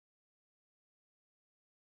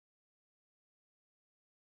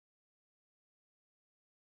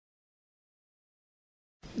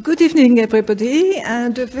Good evening, everybody,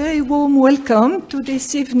 and a very warm welcome to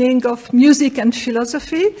this evening of music and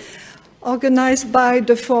philosophy, organized by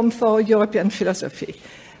the Forum for European Philosophy.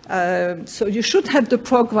 So you should have the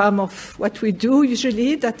program of what we do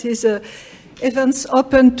usually, that is events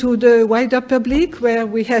open to the wider public, where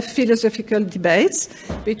we have philosophical debates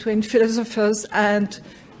between philosophers and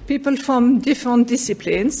people from different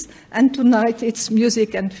disciplines, and tonight it's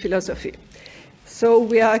music and philosophy. So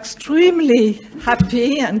we are extremely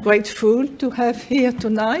happy and grateful to have here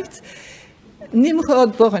tonight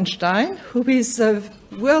Nimrod Borenstein, who is a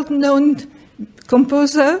world-known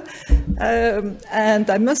composer, and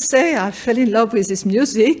I must say I fell in love with his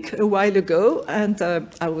music a while ago, and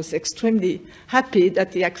I was extremely happy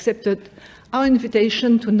that he accepted our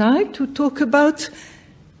invitation tonight to talk about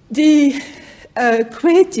the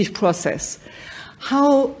creative process,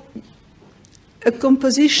 how a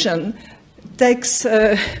composition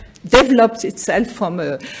develops itself from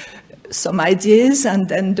some ideas, and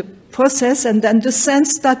then the process, and then the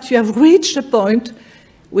sense that you have reached a point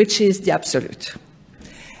which is the absolute.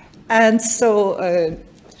 And so,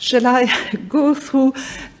 shall I go through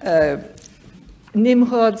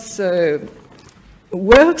Nimrod's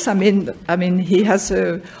works? I mean, he has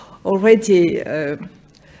already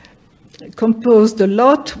composed a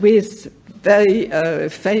lot with very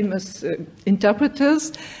famous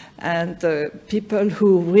interpreters and people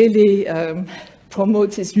who really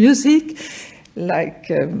promote his music, like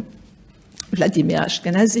Vladimir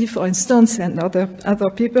Ashkenazy, for instance, and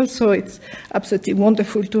other people. So it's absolutely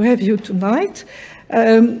wonderful to have you tonight.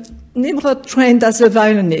 Nimrod trained as a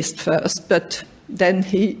violinist first, but then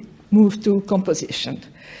he moved to composition.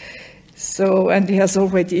 So, and he has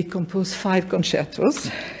already composed 5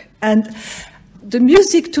 concertos. And the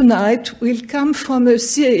music tonight will come from a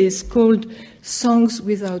series called Songs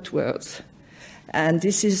Without Words. And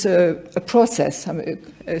this is a process,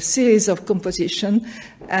 a series of composition,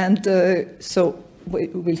 and so we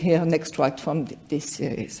will hear an extract from this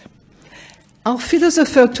series. Our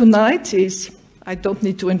philosopher tonight is, I don't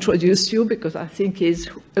need to introduce you because I think he's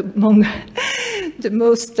among the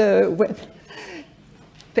most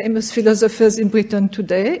famous philosophers in Britain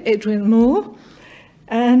today, Adrian.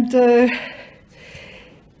 And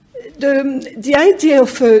the idea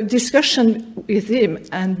of a discussion with him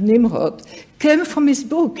and Nimrod came from his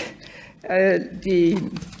book,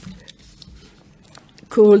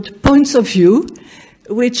 called Points of View,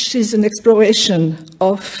 which is an exploration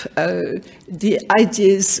of the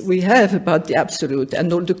ideas we have about the absolute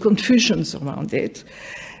and all the confusions around it.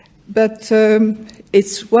 But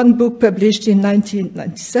it's one book published in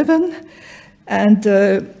 1997, and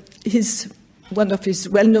one of his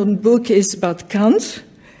well-known books is about Kant,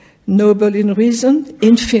 Noble in Reason,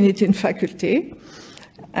 Infinite in Faculty.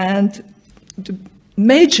 And the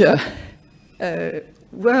major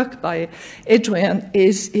work by Adrian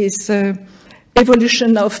is his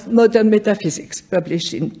Evolution of Modern Metaphysics,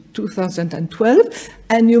 published in 2012.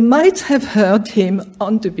 And you might have heard him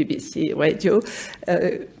on the BBC radio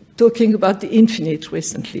talking about the infinite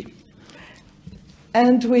recently.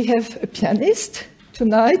 And we have a pianist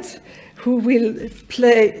tonight who will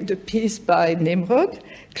play the piece by Nimrod,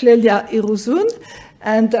 Clelia Iruzun,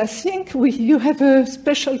 and I think you have a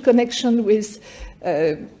special connection with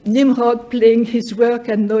Nimrod playing his work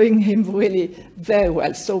and knowing him really very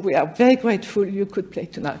well. So we are very grateful you could play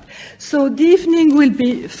tonight. So the evening will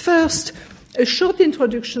be first a short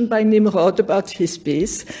introduction by Nimrod about his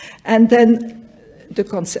piece, and then the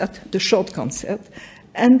concert, the short concert,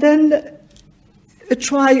 and then we'll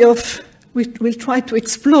try to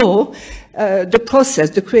explore the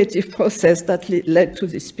process, the creative process that led to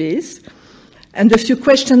this piece, and a few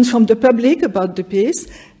questions from the public about the piece,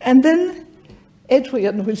 and then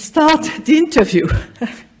Adrian will start the interview.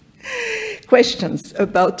 Questions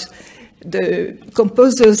about the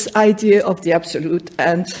composer's idea of the absolute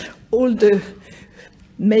and all the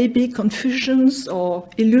maybe confusions or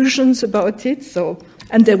illusions about it. So,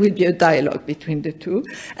 and there will be a dialogue between the two,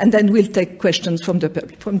 and then we'll take questions from the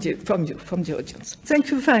public, from the audience.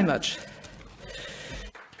 Thank you very much.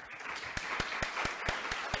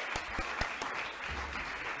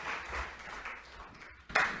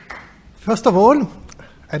 First of all,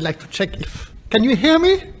 I'd like to check if... Can you hear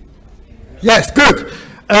me? Yes, good.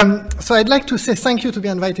 So I'd like to say thank you to be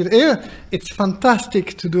invited here. It's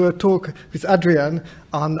fantastic to do a talk with Adrian,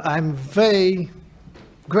 and I'm very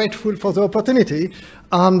grateful for the opportunity.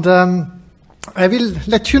 And I will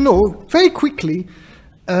let you know very quickly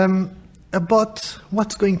about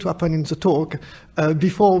what's going to happen in the talk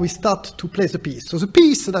before we start to play the piece. So the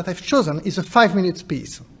piece that I've chosen is a 5-minute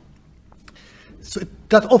piece. So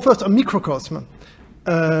that offers a microcosm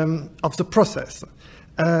of the process.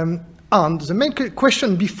 And the main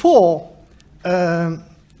question before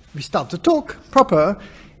we start the talk proper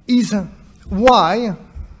is why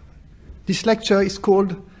this lecture is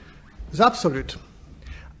called The Absolute.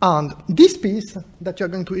 And this piece that you're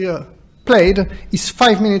going to hear played is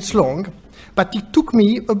 5 minutes long, but it took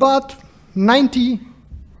me about 90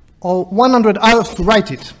 or 100 hours to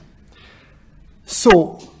write it.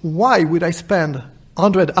 So why would I spend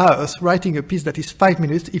 100 hours writing a piece that is 5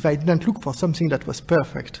 minutes if I didn't look for something that was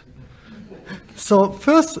perfect? So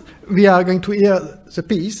first we are going to hear the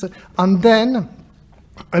piece, and then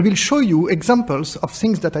I will show you examples of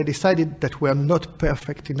things that I decided that were not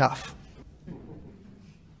perfect enough.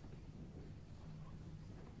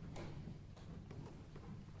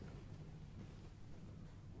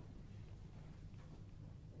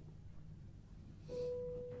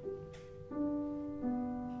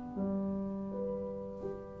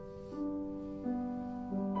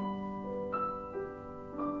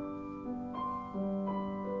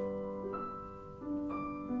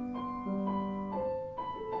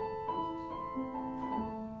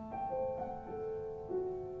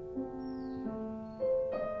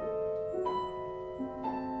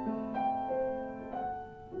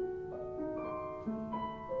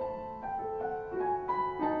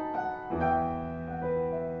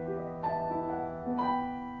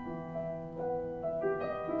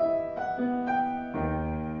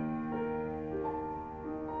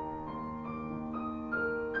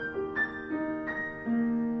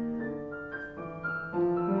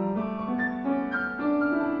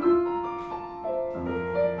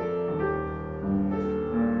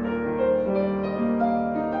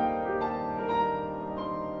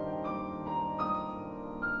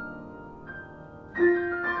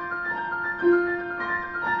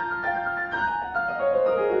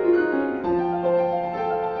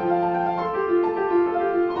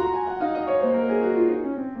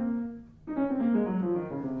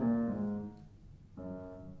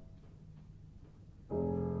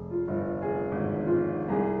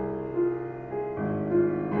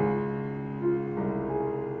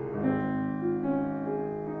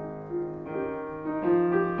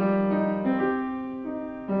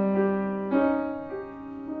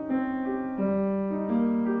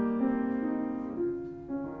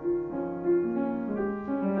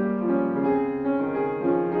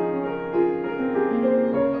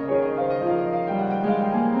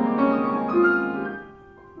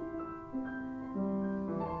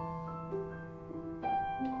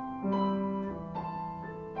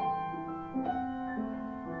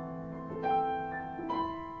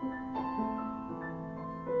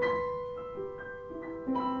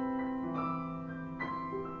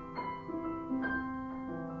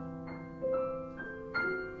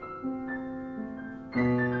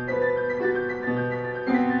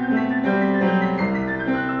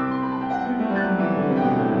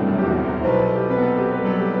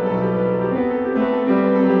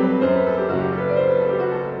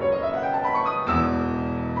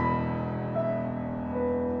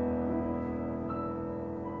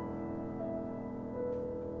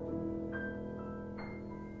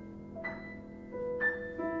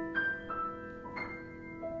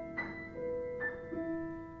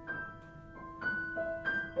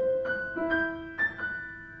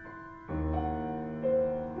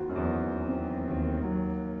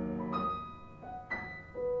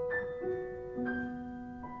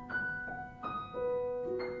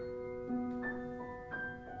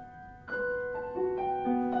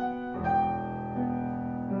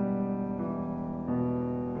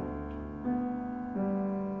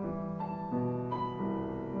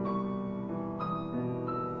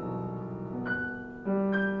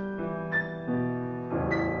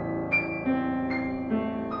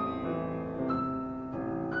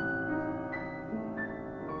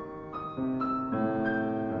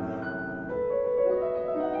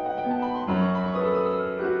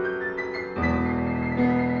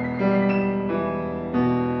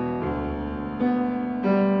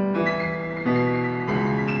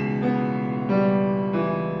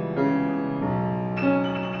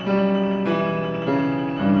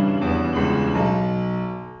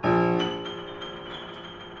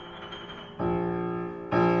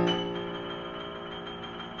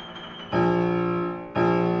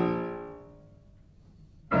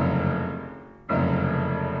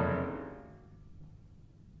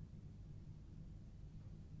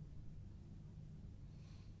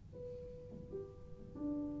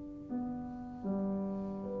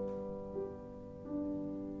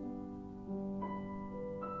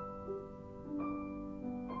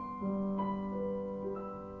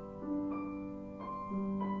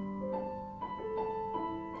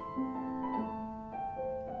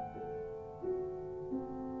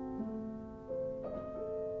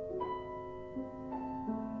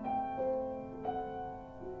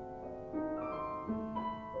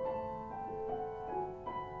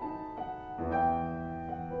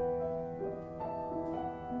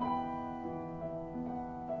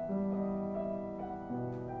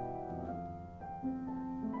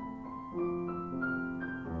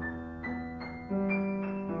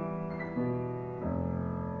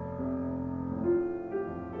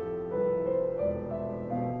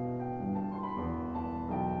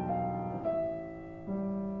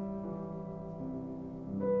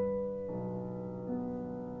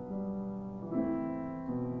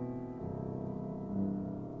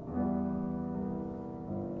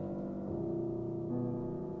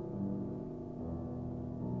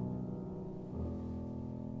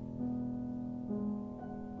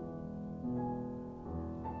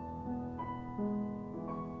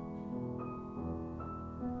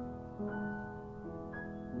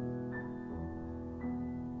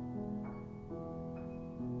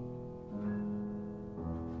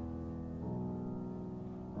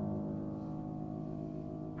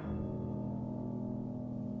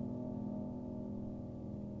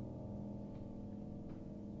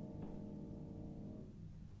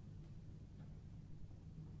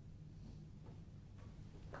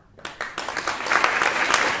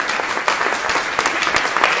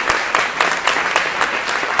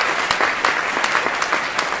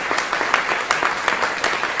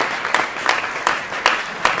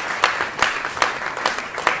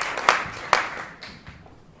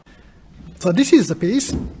 So this is the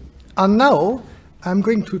piece, and now I'm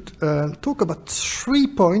going to talk about 3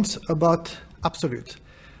 points about absolute.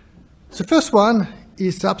 The first one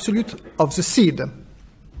is the absolute of the seed,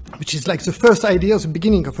 which is like the first idea, the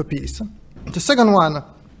beginning of a piece. The second one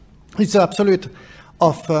is the absolute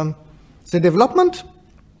of the development,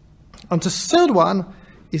 and the third one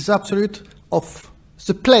is the absolute of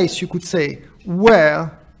the place, you could say,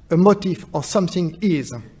 where a motif or something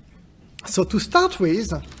is. So to start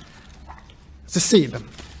with, the seed.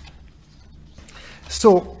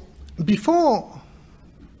 So before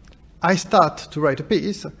I start to write a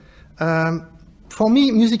piece, for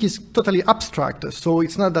me, music is totally abstract. So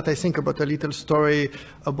it's not that I think about a little story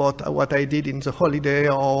about what I did in the holiday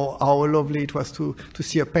or how lovely it was to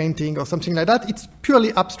see a painting or something like that. It's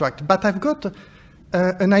purely abstract. But I've got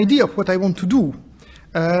an idea of what I want to do.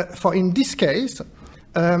 For in this case,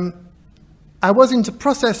 I was in the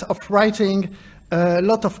process of writing a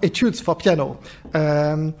lot of etudes for piano.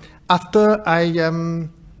 After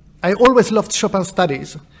I always loved Chopin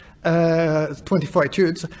studies. 24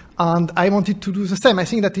 etudes, and I wanted to do the same. I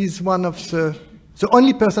think that is one of the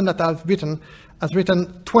only person that has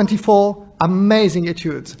written 24 amazing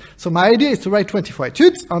etudes. So my idea is to write 24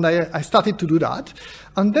 etudes, and I started to do that.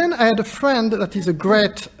 And then I had a friend that is a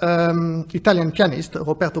great Italian pianist,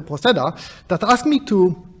 Roberto Proceda, that asked me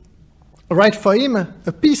to write for him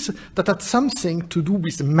a piece that had something to do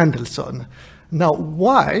with Mendelssohn. Now,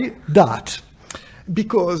 why that?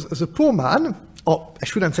 Because the poor man, or I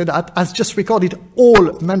shouldn't say that, has just recorded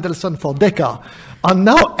all Mendelssohn for Decca. And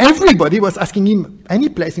now everybody was asking him, any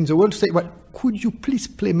place in the world, to say, well, could you please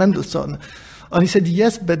play Mendelssohn? And he said,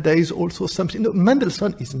 yes, but there is also something. No,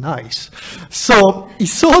 Mendelssohn is nice. So he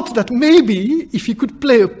thought that maybe if he could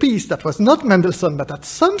play a piece that was not Mendelssohn, but had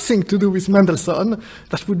something to do with Mendelssohn,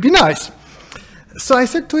 that would be nice. So I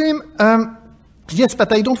said to him, yes,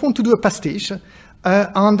 but I don't want to do a pastiche.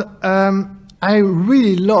 I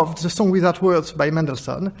really loved the Song Without Words by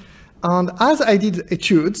Mendelssohn. And as I did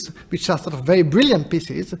etudes, which are sort of very brilliant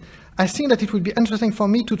pieces, I think that it would be interesting for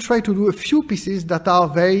me to try to do a few pieces that are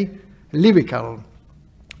very lyrical.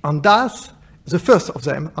 And that's the first of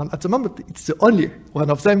them. And at the moment, it's the only one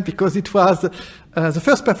of them because it was, the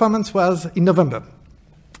first performance was in November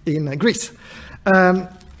in Greece.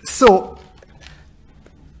 So,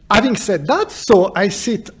 having said that, so I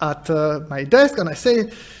sit at my desk and I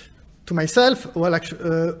say to myself, well,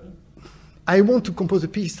 actually, I want to compose a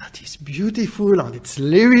piece that is beautiful and it's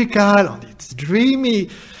lyrical and it's dreamy.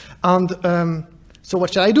 And so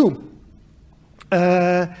what shall I do?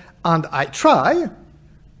 And I try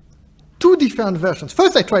 2 different versions.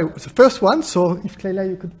 First, I try the first one. So if Clelia,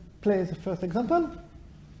 you could play the first example.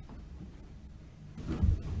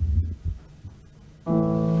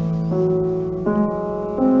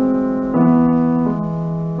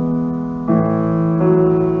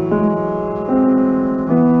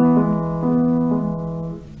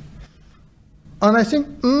 And I think,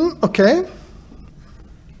 okay,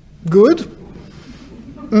 good.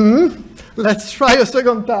 Let's try a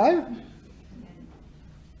second time.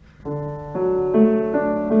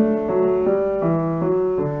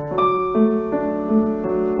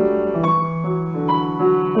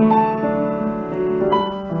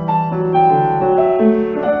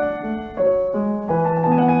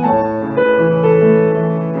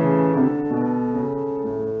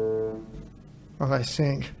 And I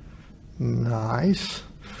think, nice.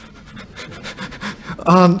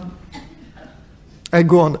 I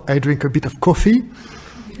go on, I drink a bit of coffee,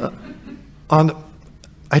 and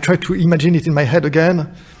I try to imagine it in my head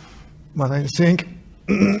again, and I think,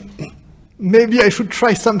 maybe I should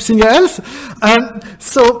try something else.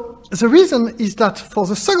 So the reason is that for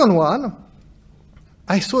the second one,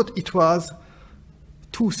 I thought it was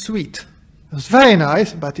too sweet. It was very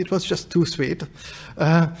nice, but it was just too sweet.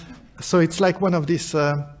 So it's like one of these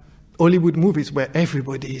Hollywood movies where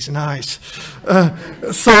everybody is nice.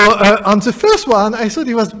 So on the first one, I thought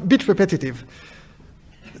it was a bit repetitive.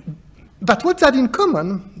 But what they had in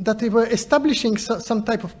common, that they were establishing some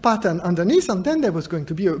type of pattern underneath, and then there was going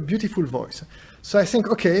to be a beautiful voice. So I think,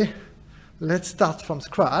 okay, let's start from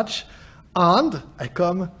scratch, and I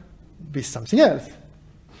come with something else.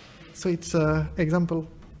 So it's example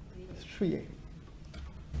 3A.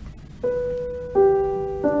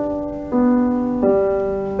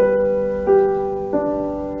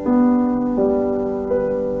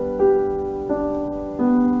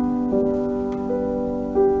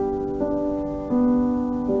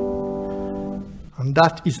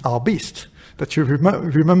 That is our beast, that you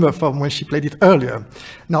remember from when she played it earlier.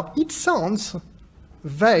 Now, it sounds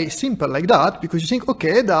very simple like that, because you think,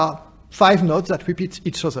 okay, there are 5 notes that repeat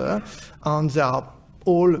each other, and there are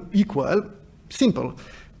all equal, simple.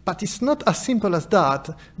 But it's not as simple as that,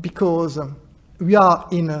 because we are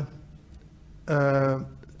in a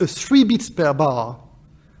 3 bits per bar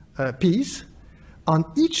piece, and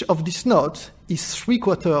each of these notes is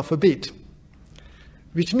 3/4 of a bit,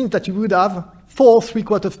 which means that you would have 4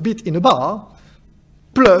 3/4 bits in a bar,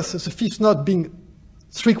 plus the 5th note being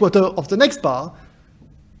 3/4 of the next bar,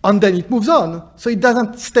 and then it moves on, so it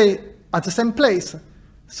doesn't stay at the same place.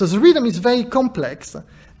 So the rhythm is very complex,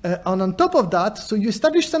 and on top of that, so you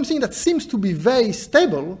establish something that seems to be very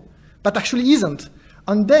stable, but actually isn't.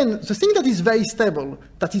 And then the thing that is very stable,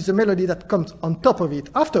 that is the melody that comes on top of it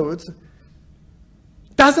afterwards,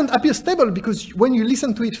 doesn't appear stable, because when you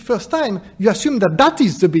listen to it first time, you assume that that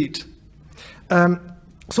is the beat.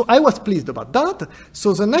 So I was pleased about that.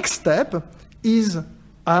 So the next step is,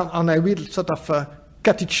 and I will sort of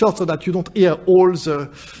cut it short so that you don't hear all the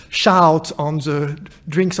shouts on the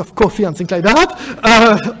drinks of coffee and things like that,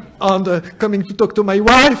 and coming to talk to my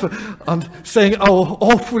wife and saying how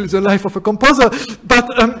awful is the life of a composer. But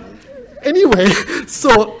anyway,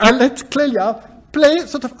 so I'll let Clelia play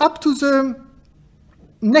sort of up to the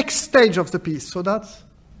next stage of the piece. So that's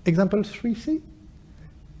example 3C.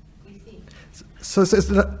 So it's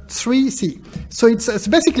 3C. So it's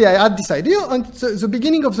basically, I had this idea, and it's the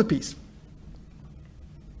beginning of the piece.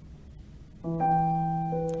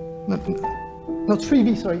 Not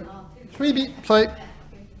 3B, sorry. 3B, sorry.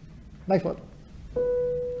 Nice one.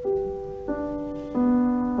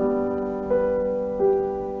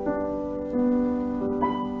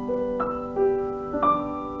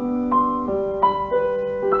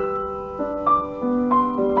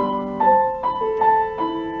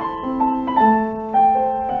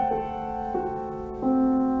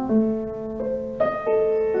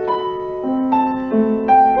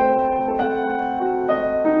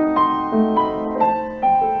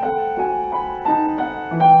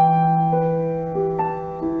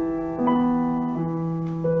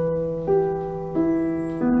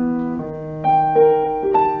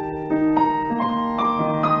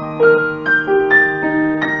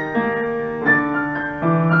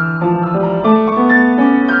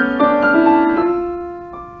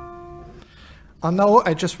 And now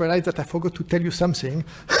I just realized that I forgot to tell you something.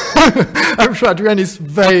 I'm sure Adrian is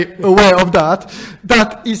very aware of that.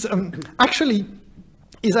 That is actually,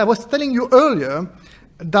 I was telling you earlier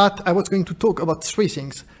that I was going to talk about 3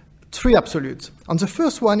 things, 3 absolutes. And the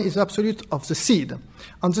first one is the absolute of the seed.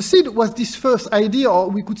 And the seed was this first idea, or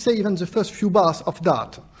we could say even the first few bars of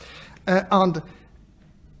that. And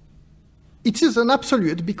it is an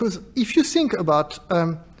absolute because if you think about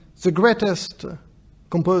the greatest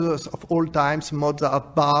composers of all times,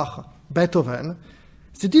 Mozart, Bach, Beethoven,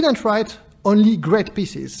 they didn't write only great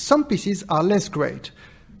pieces. Some pieces are less great.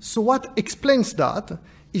 So what explains that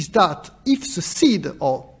is that if the seed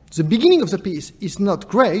or the beginning of the piece is not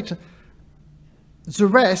great, the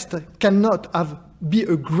rest cannot be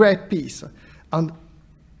a great piece. And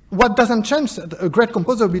what doesn't change, a great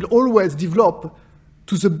composer will always develop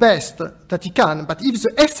to the best that he can. But if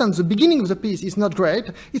the essence, the beginning of the piece is not great,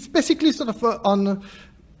 it's basically sort of on,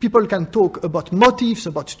 people can talk about motifs,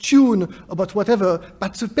 about tune, about whatever,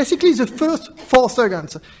 but basically the first 4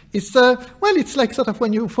 seconds, it's, well, it's like sort of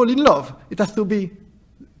when you fall in love. It has to be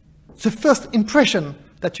the first impression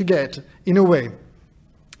that you get, in a way.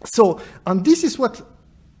 So, and this is what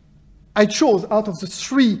I chose out of the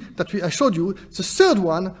 3 that I showed you. The third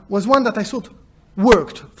one was one that I thought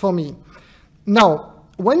worked for me. Now,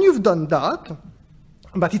 when you've done that,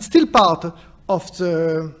 but it's still part of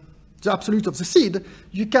the absolute of the seed,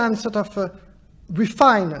 you can sort of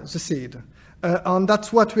refine the seed. And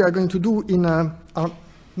that's what we are going to do in our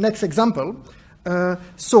next example.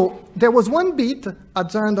 So there was one beat at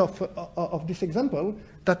the end of this example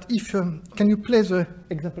that if, can you play the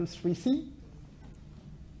example 3C?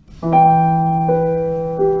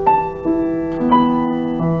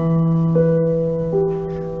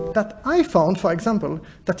 That I found, for example,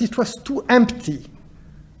 that it was too empty.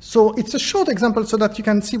 So it's a short example so that you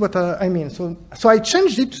can see what I mean. So I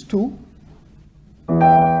changed it to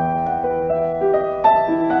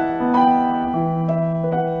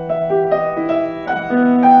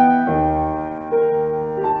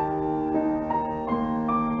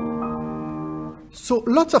so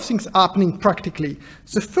lots of things are happening practically.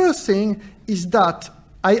 The first thing is that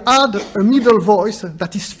I add a middle voice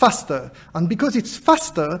that is faster. And because it's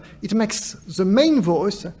faster, it makes the main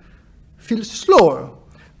voice feel slower.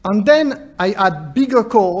 And then I add bigger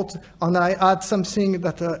chords, and I add something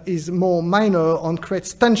that is more minor and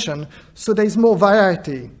creates tension. So there is more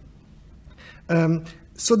variety.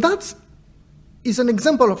 So that is an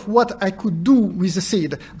example of what I could do with the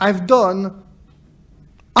seed. I've done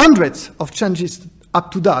hundreds of changes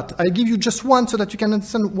up to that. I give you just one so that you can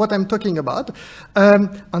understand what I'm talking about.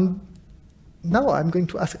 And now I'm going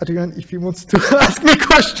to ask Adrian if he wants to ask me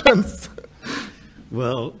questions.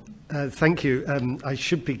 Well, thank you. I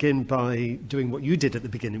should begin by doing what you did at the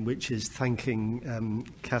beginning, which is thanking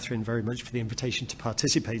Catherine very much for the invitation to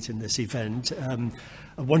participate in this event.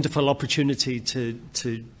 A wonderful opportunity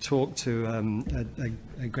to talk to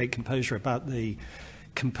a great composer about the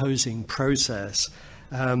composing process.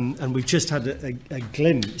 And we've just had a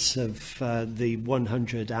glimpse of the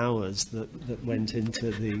 100 hours that went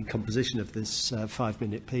into the composition of this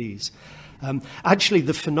 5-minute piece. Actually,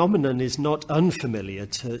 the phenomenon is not unfamiliar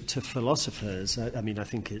to philosophers. I mean, I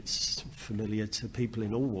think it's familiar to people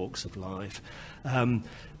in all walks of life.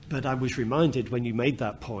 But I was reminded when you made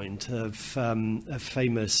that point of a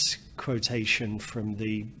famous quotation from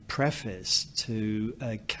the preface to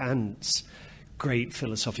Kant's great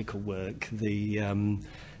philosophical work, the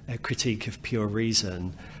Critique of Pure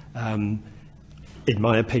Reason. In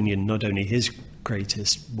my opinion, not only his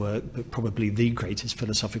greatest work, but probably the greatest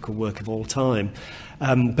philosophical work of all time.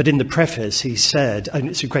 But in the preface, he said, and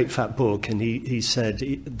it's a great fat book, and he said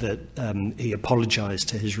that he apologized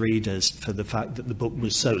to his readers for the fact that the book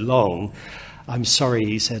was so long. I'm sorry,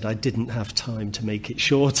 he said, I didn't have time to make it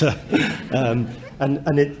shorter.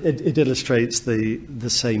 And it illustrates the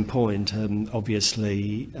same point.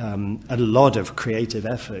 Obviously, a lot of creative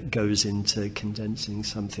effort goes into condensing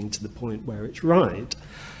something to the point where it's right.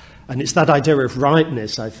 And it's that idea of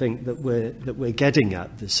rightness, I think, that we're getting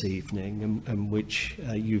at this evening, and which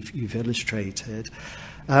you've illustrated.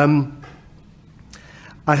 I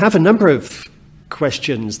have a number of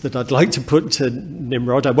questions that I'd like to put to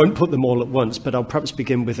Nimrod. I won't put them all at once, but I'll perhaps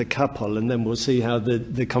begin with a couple, and then we'll see how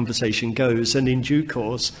the conversation goes. And in due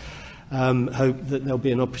course, hope that there'll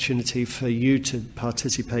be an opportunity for you to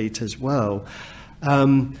participate as well.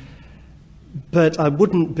 But I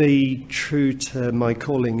wouldn't be true to my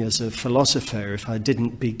calling as a philosopher if I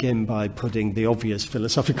didn't begin by putting the obvious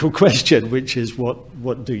philosophical question, which is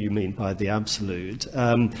what do you mean by the absolute?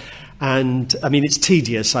 And I mean, it's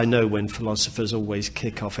tedious, I know, when philosophers always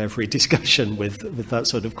kick off every discussion with that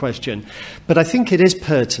sort of question. But I think it is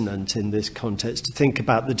pertinent in this context to think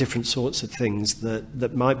about the different sorts of things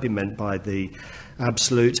that might be meant by the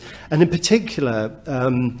absolute. And in particular,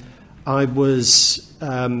 I was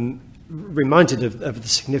reminded of the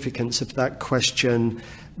significance of that question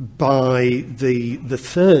by the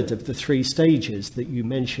third of the three stages that you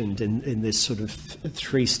mentioned in this sort of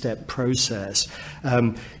three-step process.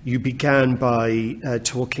 You began by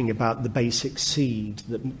talking about the basic seed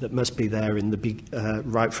that must be there in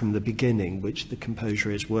right from the beginning, which the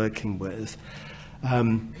composer is working with.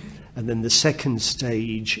 And then the second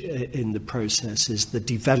stage in the process is the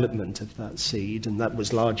development of that seed, and that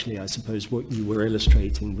was largely, I suppose, what you were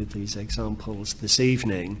illustrating with these examples this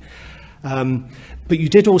evening. But you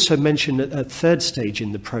did also mention a third stage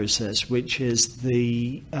in the process, which is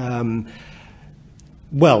the,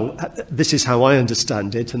 well, this is how I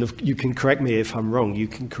understand it, and you can correct me if I'm wrong, you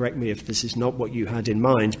can correct me if this is not what you had in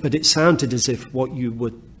mind, but it sounded as if what you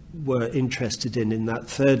were interested in that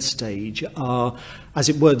third stage are, as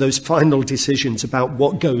it were, those final decisions about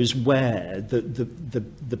what goes where,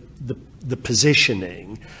 the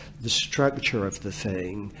positioning, the structure of the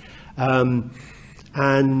thing.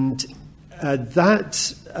 That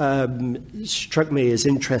struck me as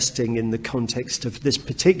interesting in the context of this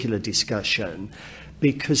particular discussion,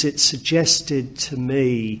 because it suggested to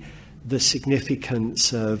me the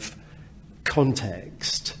significance of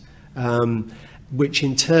context, which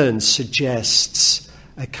in turn suggests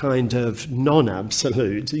a kind of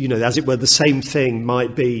non-absolute, as it were, the same thing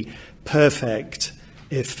might be perfect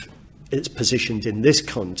if it's positioned in this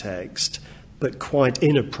context, but quite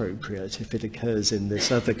inappropriate if it occurs in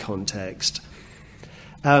this other context.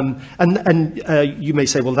 And you may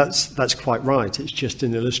say, well, that's quite right. It's just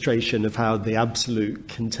an illustration of how the absolute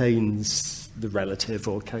contains the relative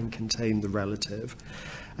or can contain the relative.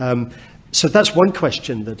 So that's one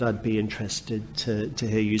question that I'd be interested to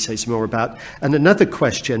hear you say some more about. And another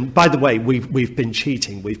question, by the way, we've been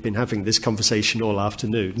cheating. We've been having this conversation all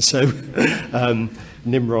afternoon. So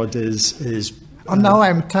Nimrod is now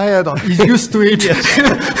I'm tired. He's used to it.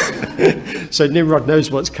 Yes. So Nimrod knows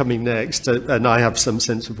what's coming next, and I have some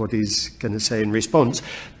sense of what he's going to say in response.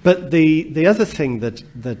 But the other thing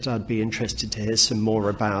that I'd be interested to hear some more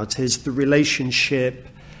about is the relationship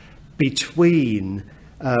between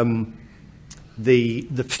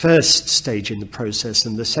the first stage in the process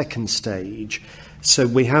and the second stage. So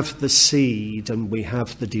we have the seed and we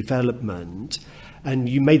have the development. And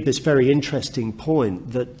you made this very interesting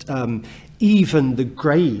point that even the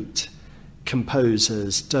great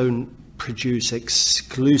composers don't produce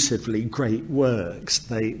exclusively great works.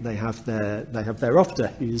 They have their off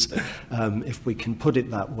days, if we can put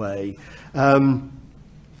it that way. And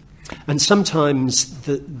sometimes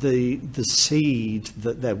the seed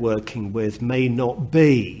that they're working with may not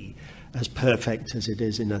be as perfect as it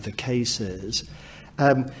is in other cases.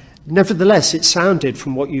 Nevertheless, it sounded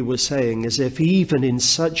from what you were saying as if even in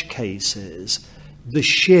such cases, the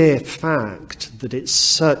sheer fact that it's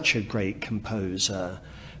such a great composer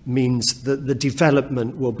means that the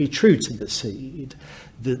development will be true to the seed.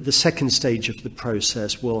 The second stage of the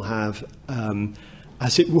process will have,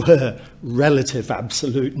 as it were, relative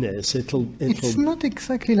absoluteness. It's not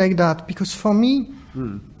exactly like that, because for me,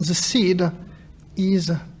 the seed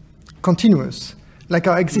is continuous, like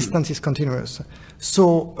our existence is continuous.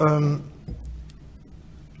 So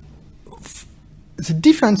the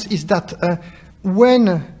difference is that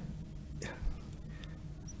when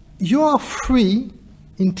you are free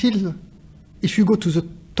until, if you go to the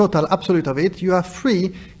total absolute of it, you are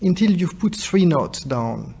free until you've put 3 notes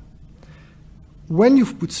down. When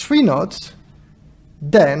you've put 3 notes,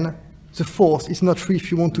 then the 4th is not free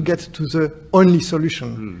if you want to get to the only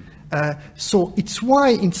solution. So it's why,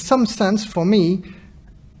 in some sense, for me,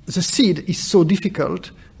 the seed is so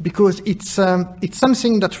difficult, because it's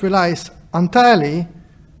something that relies entirely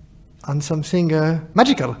on something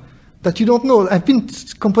magical that you don't know. I've been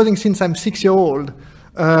composing since I'm 6 years old,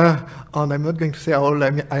 and I'm not going to say how old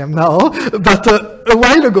I am now, but a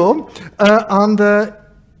while ago, and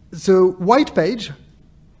the white page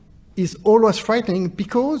is always frightening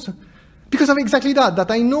because of exactly that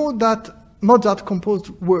I know that Mozart composed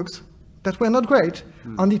works that were not great,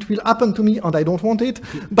 and it will happen to me, and I don't want it,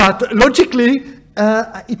 but logically,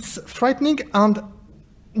 it's frightening. And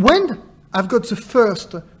when I've got the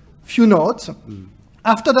first few notes,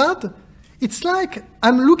 after that, it's like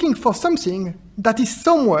I'm looking for something that is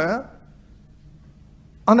somewhere,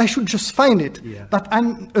 and I should just find it. Yeah. But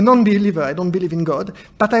I'm a non-believer. I don't believe in God.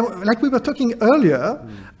 But like we were talking earlier,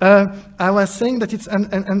 I was saying that it's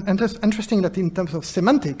interesting that in terms of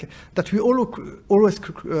semantic, that we always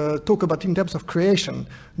talk about in terms of creation,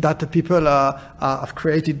 that the people have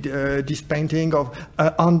created this painting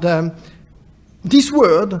and this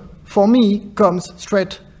word, for me, comes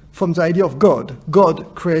straight from the idea of God.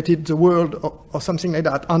 God created the world, or something like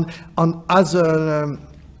that. And as a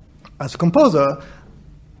composer,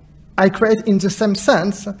 I create in the same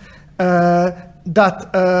sense that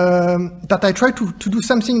I try to do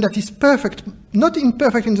something that is perfect, not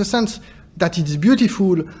imperfect in the sense that it's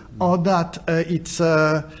beautiful or that it's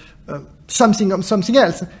something else,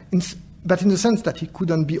 but in the sense that it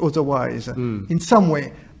couldn't be otherwise in some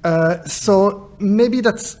way. So maybe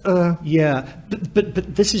that's yeah,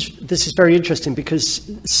 but this is very interesting, because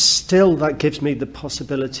still that gives me the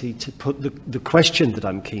possibility to put the question that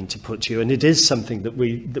I'm keen to put to you, and it is something that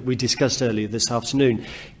we discussed earlier this afternoon.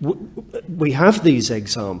 We have these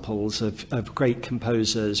examples of great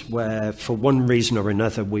composers where, for one reason or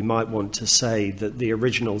another, we might want to say that the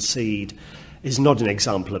original seed is not an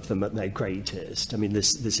example of them at their greatest. I mean,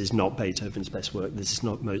 this is not Beethoven's best work. This is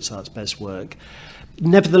not Mozart's best work.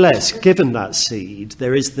 Nevertheless, given that seed,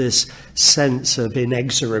 there is this sense of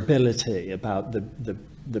inexorability about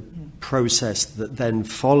the process that then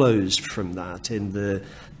follows from that in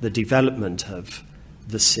the development of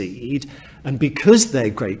the seed. And because they're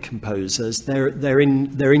great composers, they're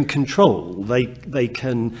in control. They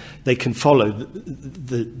can follow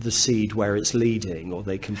the seed where it's leading, or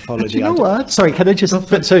they can follow the. You know what? Sorry, can I just?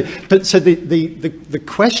 But so the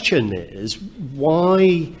question is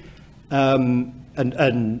why. And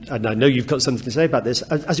I know you've got something to say about this,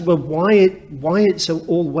 as it were, why it's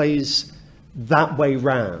always that way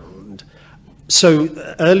round. So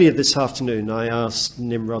earlier this afternoon, I asked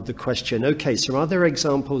Nimrod the question, okay, so are there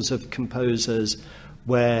examples of composers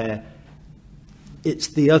where it's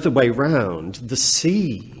the other way round? The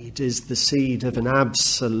seed is the seed of an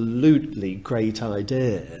absolutely great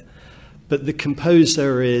idea, but the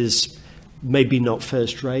composer is maybe not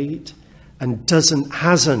first rate and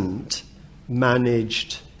hasn't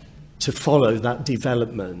managed to follow that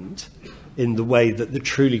development in the way that the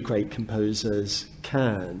truly great composers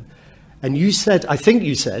can. And you said, I think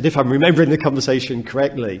you said, if I'm remembering the conversation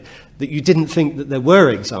correctly, that you didn't think that there were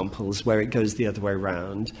examples where it goes the other way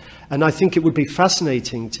around. And I think it would be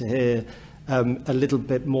fascinating to hear a little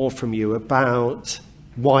bit more from you about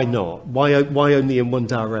why not? Why only in one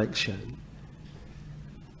direction?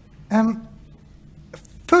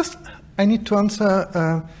 First, I need to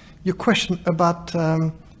answer your question about,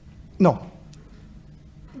 the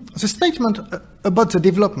statement about the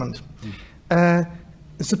development.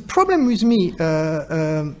 The the problem with me,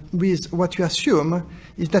 with what you assume,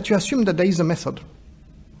 is that you assume that there is a method.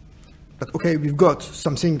 That, okay, we've got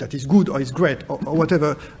something that is good or is great or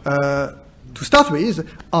whatever to start with,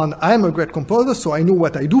 and I am a great composer, so I know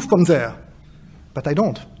what I do from there. But I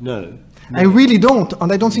don't. No. I really don't,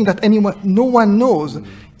 and I don't think that no one knows.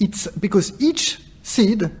 It's because each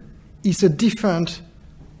seed is a different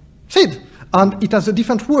seed, and it has a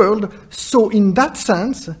different world, so in that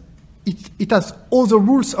sense, it has all the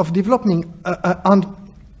rules of developing, and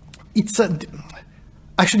it's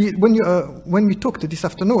actually when we talked this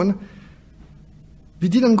afternoon, we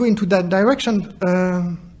didn't go into that direction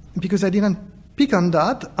because I didn't pick on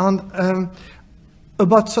that, and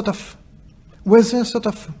about sort of whether sort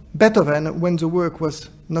of Beethoven, when the work was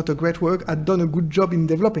not a great work, had done a good job in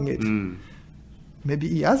developing it. Maybe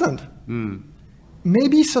he hasn't.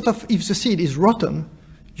 Maybe sort of if the seed is rotten,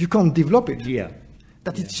 you can't develop it.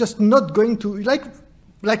 That it's just not going to, like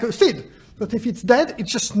a seed. But if it's dead,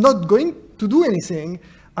 it's just not going to do anything.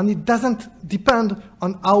 And it doesn't depend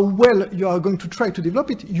on how well you are going to try to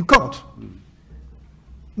develop it. You can't.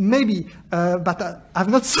 Maybe, but I've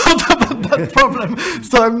not thought about that problem,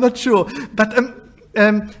 so I'm not sure. But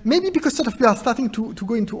maybe because sort of we are starting to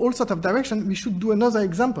go into all sorts of direction, we should do another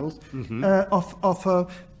example of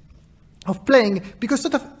playing. Because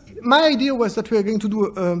sort of my idea was that we are going to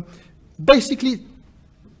do basically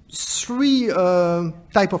 3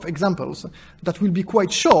 type of examples that will be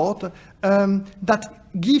quite short, that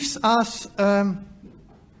gives us a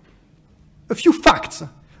few facts.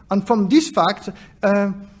 And from these facts,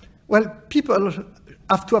 well, people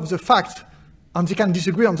have to have the facts, and they can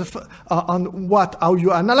disagree on how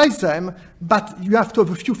you analyze them, but you have to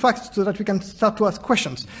have a few facts so that we can start to ask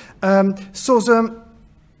questions. So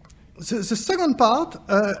the second part,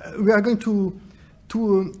 we are going to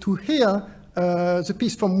hear the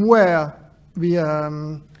piece from where we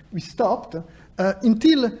stopped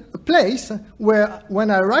until a place where,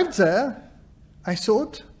 when I arrived there, I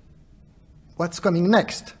thought, what's coming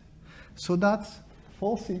next? So that's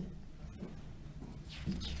 4C.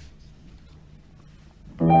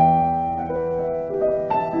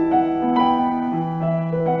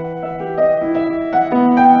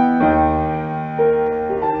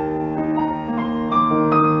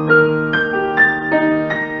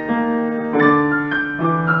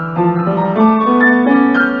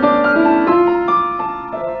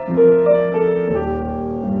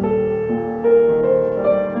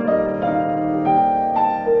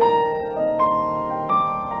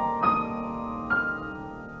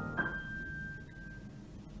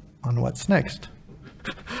 What's next?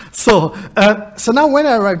 So now when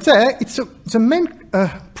I arrived there, it's the main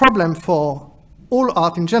problem for all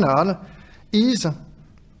art in general is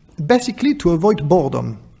basically to avoid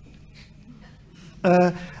boredom.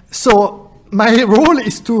 So my role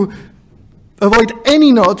is to avoid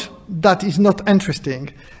any note that is not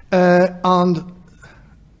interesting, and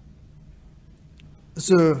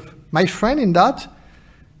my friend in that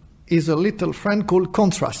is a little friend called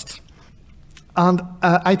contrast. And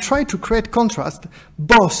I try to create contrast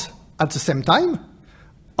both at the same time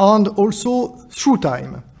and also through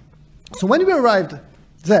time. So when we arrived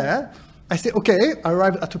there, I say, okay, I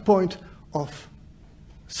arrived at a point of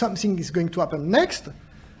something is going to happen next,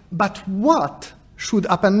 but what should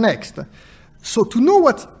happen next? So to know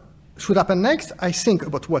what should happen next, I think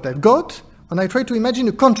about what I've got, and I try to imagine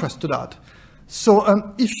a contrast to that. So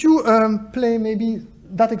if you play maybe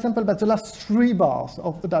that example, but the last 3 bars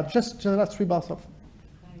of that, just the last 3 bars of.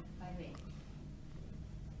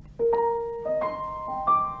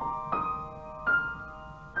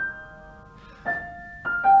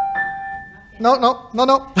 No. No,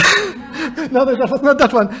 that was not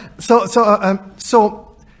that one. So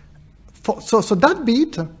that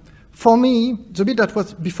beat, for me, the beat that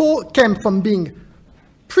was before came from being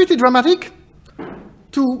pretty dramatic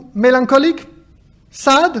to melancholic,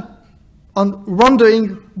 sad, and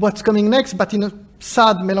wondering what's coming next, but in a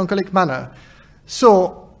sad, melancholic manner.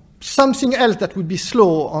 So something else that would be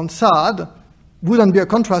slow and sad wouldn't be a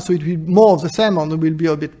contrast, so it would be more of the same, and we'll be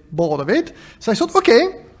a bit bored of it. So I thought,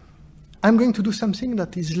 okay, I'm going to do something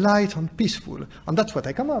that is light and peaceful, and that's what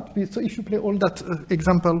I come up with. So if you play all that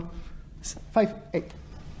example, 5/8.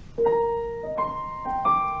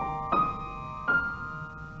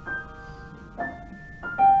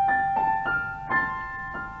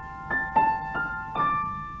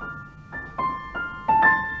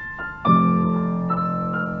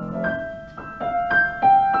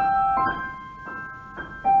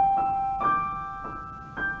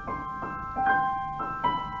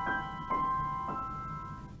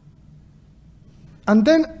 And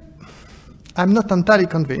then I'm not entirely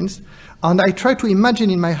convinced. And I try to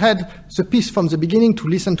imagine in my head the piece from the beginning, to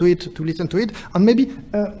listen to it. And maybe,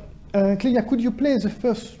 Clelia, could you play the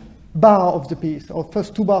first bar of the piece, or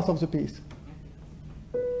first 2 bars of the piece?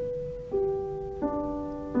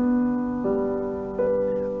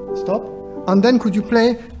 Stop. And then could you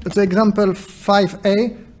play the example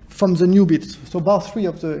 5A from the new beats? So bar 3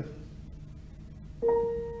 of the...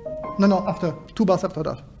 No, after, 2 bars after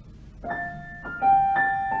that.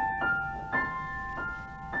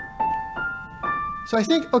 So I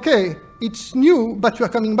think, okay, it's new, but you are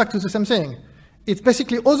coming back to the same thing. It's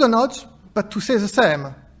basically other notes, but to say the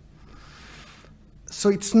same. So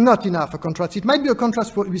it's not enough a contrast. It might be a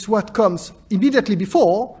contrast with what comes immediately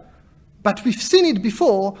before, but we've seen it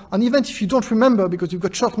before, and even if you don't remember because you've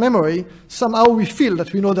got short memory, somehow we feel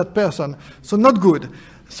that we know that person. So not good.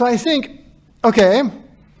 So I think, okay,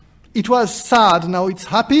 it was sad, now it's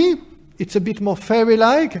happy, it's a bit more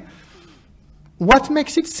fairy-like. What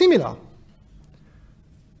makes it similar?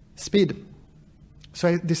 Speed. So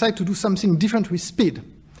I decided to do something different with speed.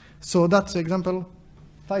 So that's example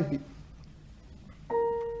 5B.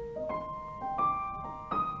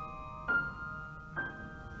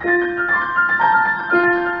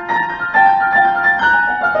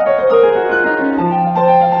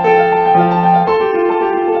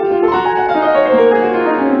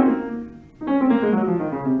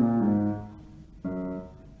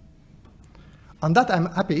 And that I'm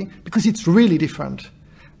happy because it's really different.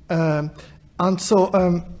 And so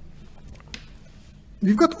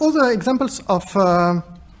we've got other examples of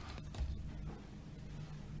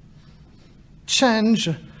change,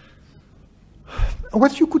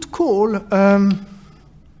 what you could call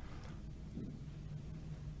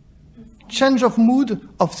change of mood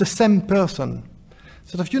of the same person.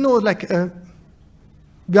 Sort of, you know, like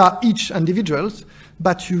we are each individuals,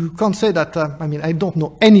 but you can't say that, I mean, I don't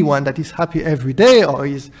know anyone that is happy every day, or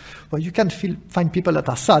is, well, you can find people that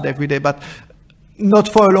are sad every day, but not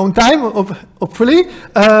for a long time, hopefully.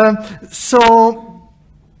 So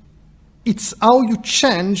it's how you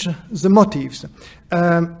change the motives.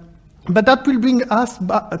 But that will bring us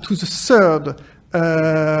back to the third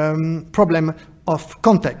problem of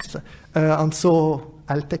context. And so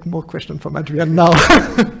I'll take more questions from Adrian now.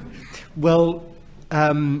 Well,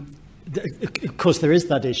 of course, there is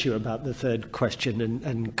that issue about the third question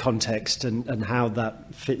and context and how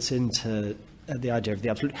that fits into the idea of the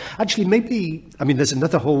absolute. Actually, maybe, I mean, there's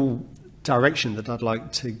another whole direction that I'd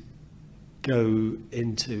like to go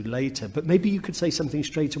into later, but maybe you could say something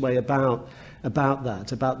straight away about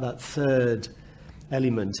that third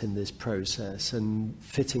element in this process and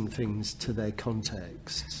fitting things to their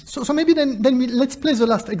context. So maybe then let's play the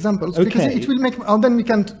last examples, okay, because it will make, and then we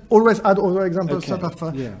can always add other examples, okay, sort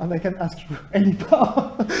of, yeah. And I can ask you any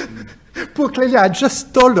part. Poor Clelia, I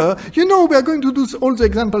just told her, you know, we are going to do all the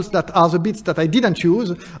examples that are the bits that I didn't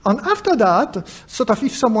use, and after that, sort of,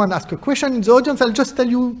 if someone asks a question in the audience, I'll just tell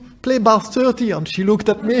you, play bar 30, and she looked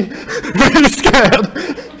at me, very scared.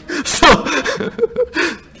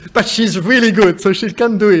 But she's really good, so she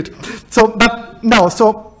can do it. So, but now,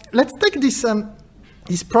 so let's take this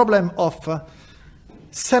this problem of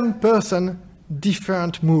same person,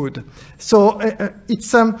 different mood. So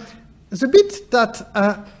it's the bit that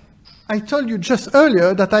I told you just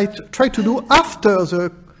earlier that I tried to do after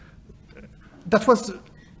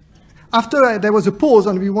there was a pause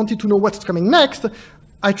and we wanted to know what's coming next.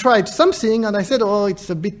 I tried something and I said, oh, it's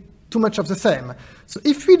a bit too much of the same. So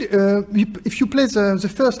if you play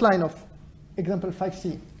the first line of example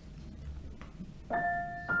 5C.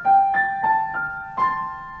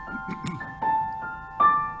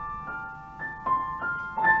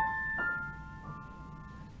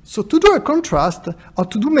 So to do a contrast or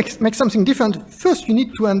to make something different, first you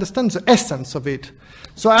need to understand the essence of it.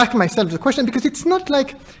 So I ask myself the question, because it's not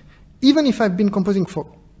like, even if I've been composing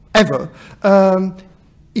forever,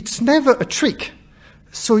 it's never a trick.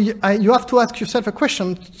 So you have to ask yourself a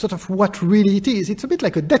question, sort of what really it is. It's a bit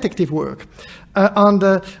like a detective work. And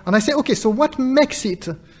I say, okay, so what makes it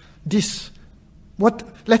this,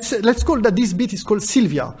 let's call that this bit is called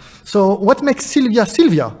Sylvia. So what makes Sylvia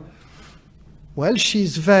Sylvia? Well,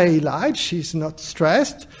 she's very light, she's not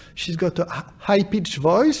stressed, she's got a high-pitched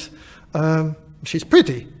voice, she's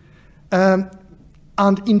pretty. And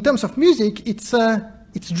in terms of music, it's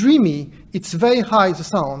dreamy, it's very high, the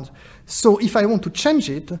sound. So if I want to change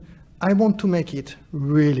it, I want to make it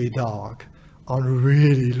really dark and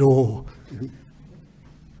really low.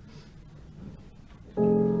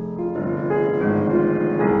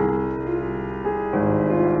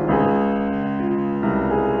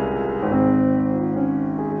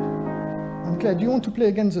 And Claire, do you want to play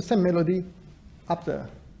again the same melody up there?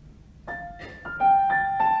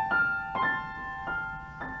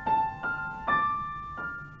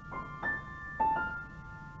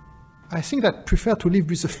 I think that I prefer to live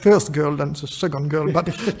with the first girl than the second girl, but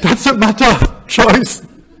that's a matter of choice.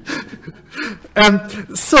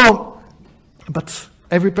 But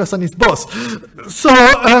every person is boss. So,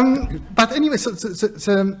 but anyway, so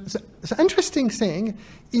the interesting thing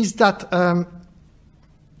is that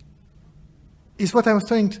is what I was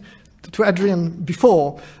saying to Adrian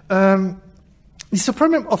before. It's a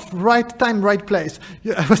problem of right time, right place.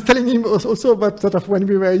 I was telling him also about sort of when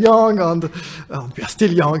we were young, and we are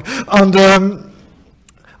still young, and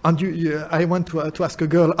I went to ask a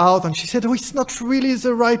girl out, and she said, "Oh, it's not really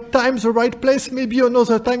the right time, the right place. Maybe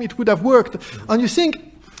another time it would have worked." And you think,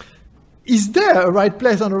 is there a right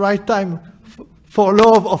place and a right time for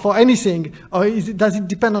love or for anything, or does it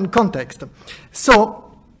depend on context? So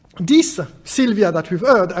this Sylvia that we've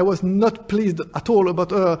heard, I was not pleased at all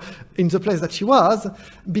about her in the place that she was,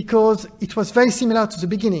 because it was very similar to the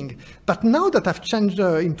beginning. But now that I've changed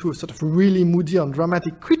her into a sort of really moody and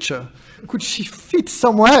dramatic creature, could she fit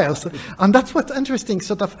somewhere else? And that's what's interesting,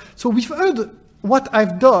 sort of. So we've heard what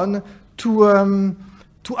I've done to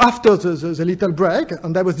after the little break,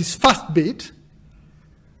 and there was this fast beat,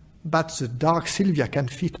 but the dark Sylvia can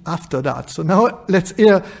fit after that. So now let's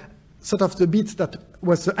hear sort of the beat that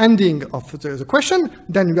was the ending of the question.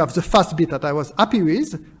 Then you have the fast beat that I was happy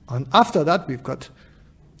with, and after that we've got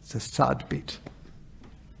the sad beat.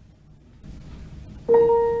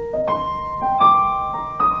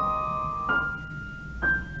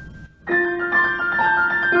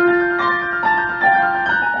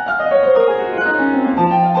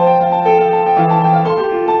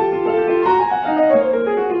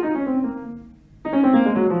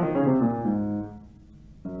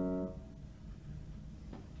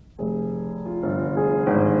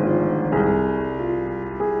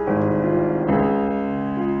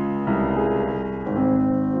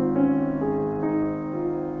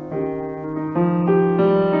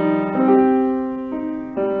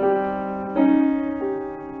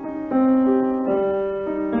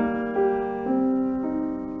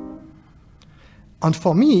 And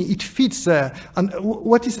for me, it fits there. And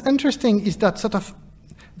what is interesting is that sort of,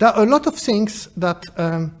 there are a lot of things that,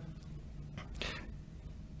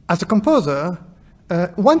 as a composer,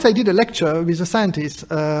 once I did a lecture with a scientist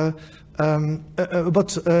about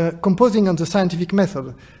composing on the scientific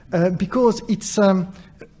method, because it's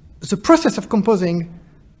the process of composing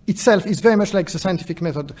itself is very much like the scientific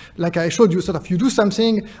method. Like I showed you, sort of, you do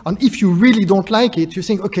something, and if you really don't like it, you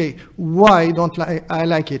think, okay, why don't I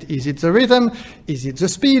like it? Is it the rhythm? Is it the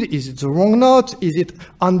speed? Is it the wrong note? Is it?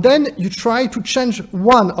 And then you try to change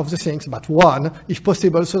one of the things, but one, if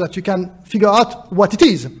possible, so that you can figure out what it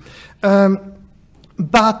is.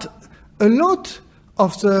 But a lot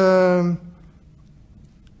of the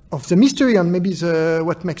mystery, and maybe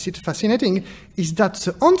what makes it fascinating, is that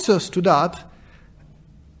the answers to that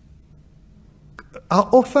are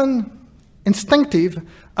often instinctive,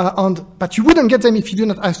 but you wouldn't get them if you do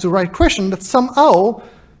not ask the right question, that somehow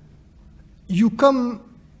you don't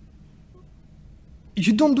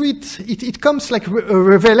do it, it comes like a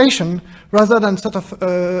revelation rather than sort of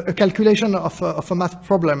a calculation of a math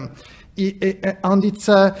problem. And it's,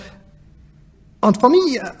 and for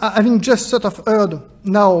me, having just sort of heard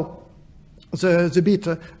now the bit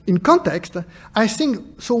in context, I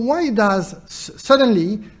think, so why does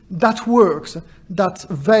suddenly that works, that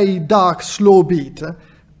very dark, slow beat,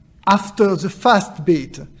 after the fast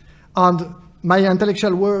beat, and my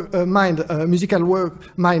intellectual mind, musical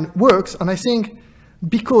mind works, and I think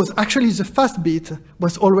because actually the fast beat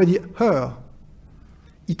was already her.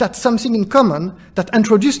 It had something in common that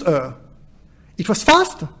introduced her. It was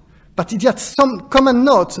fast, but it had some common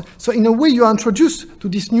notes. So in a way, you are introduced to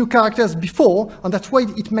these new characters before, and that's why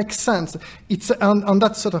it makes sense. It's and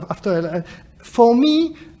that's sort of after. For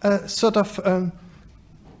me, sort of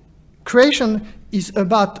creation is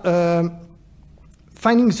about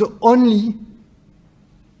finding the only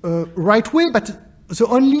right way, but the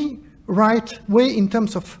only right way in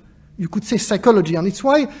terms of, you could say, psychology. And it's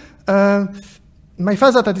why my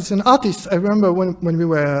father, that is an artist, I remember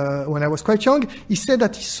when I was quite young, he said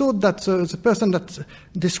that he thought that the person that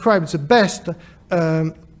described the best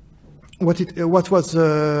what was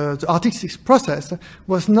the artistic process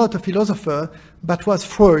was not a philosopher, but was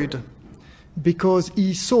Freud, because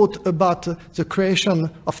he thought about the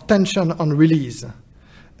creation of tension and release.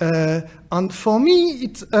 And for me,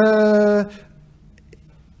 it's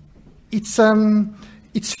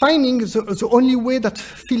finding the only way that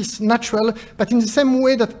feels natural, but in the same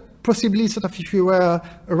way that possibly sort of if you were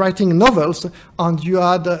writing novels and you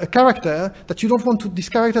had a character that you don't want this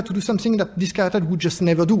character to do something that this character would just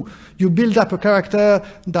never do. You build up a character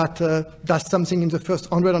that does something in the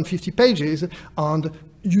first 150 pages, and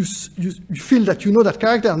you feel that you know that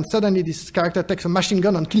character, and suddenly this character takes a machine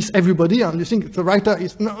gun and kills everybody, and you think the writer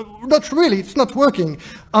is not really, it's not working.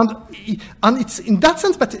 And it's in that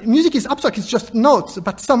sense, but music is abstract, it's just notes,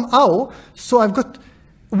 but somehow, so I've got,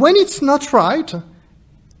 when it's not right,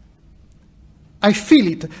 I feel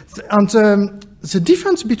it. And the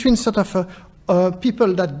difference between sort of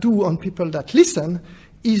people that do and people that listen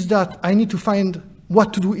is that I need to find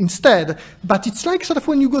what to do instead. But it's like sort of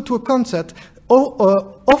when you go to a concert,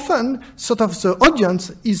 often sort of the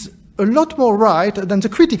audience is a lot more right than the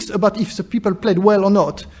critics about if the people played well or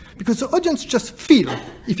not. Because the audience just feel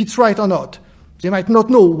if it's right or not. They might not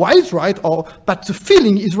know why it's right, but the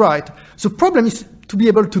feeling is right. The problem is to be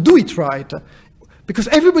able to do it right. Because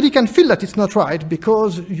everybody can feel that it's not right,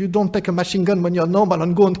 because you don't take a machine gun when you're normal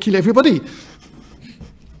and go and kill everybody.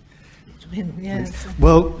 Yes.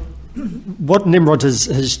 Well, what Nimrod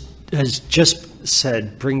has just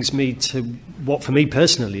said brings me to what, for me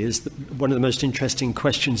personally, is one of the most interesting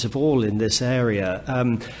questions of all in this area.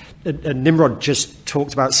 Nimrod just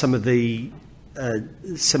talked about some of the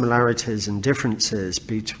similarities and differences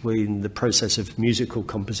between the process of musical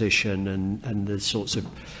composition and the sorts of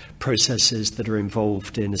processes that are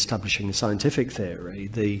involved in establishing a scientific theory,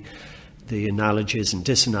 the analogies and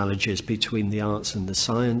disanalogies between the arts and the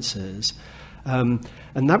sciences.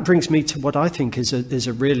 And that brings me to what I think is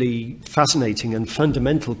a really fascinating and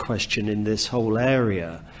fundamental question in this whole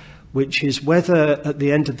area, which is whether at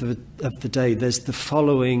the end of the day there's the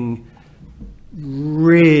following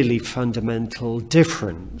really fundamental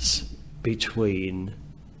difference between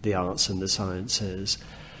the arts and the sciences.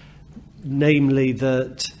 Namely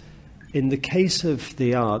that in the case of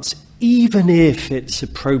the arts, even if it's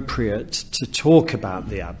appropriate to talk about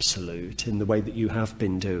the absolute in the way that you have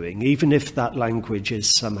been doing, even if that language is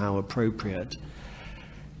somehow appropriate,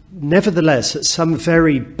 nevertheless, at some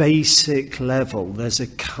very basic level, there's a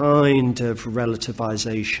kind of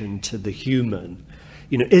relativization to the human.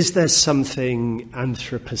 You know, is there something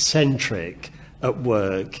anthropocentric at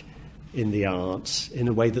work in the arts in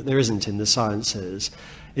a way that there isn't in the sciences?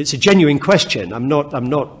 It's a genuine question. I'm not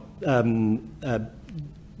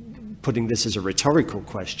putting this as a rhetorical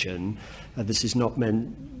question. This is not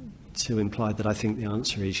meant to imply that I think the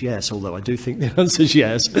answer is yes, although I do think the answer is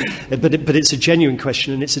yes. But it's a genuine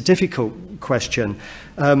question, and it's a difficult question.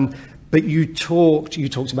 But you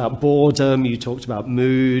talked about boredom, you talked about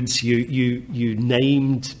moods, you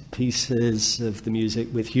named pieces of the music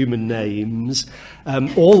with human names.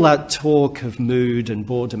 All that talk of mood and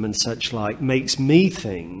boredom and such like makes me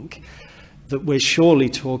think that we're surely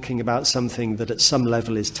talking about something that at some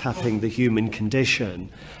level is tapping the human condition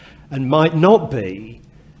and might not be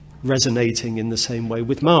resonating in the same way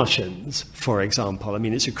with Martians, for example. I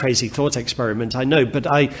mean, it's a crazy thought experiment, I know, but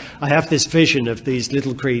I have this vision of these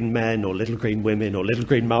little green men or little green women or little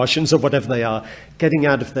green Martians or whatever they are getting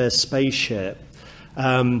out of their spaceship.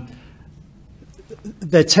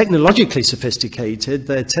 They're technologically sophisticated.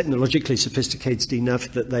 They're technologically sophisticated enough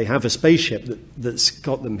that they have a spaceship that's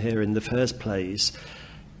got them here in the first place.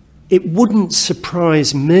 It wouldn't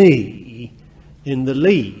surprise me in the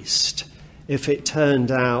least if it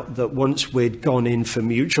turned out that once we'd gone in for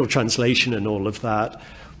mutual translation and all of that,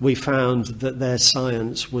 we found that their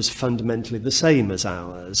science was fundamentally the same as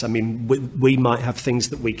ours. I mean, we might have things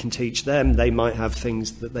that we can teach them, they might have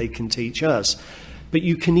things that they can teach us. But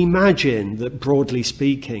you can imagine that, broadly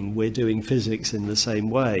speaking, we're doing physics in the same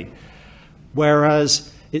way.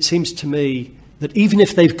 Whereas it seems to me that even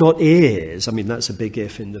if they've got ears, I mean, that's a big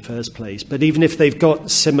if in the first place, but even if they've got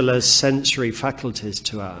similar sensory faculties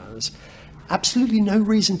to ours, absolutely no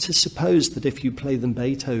reason to suppose that if you play them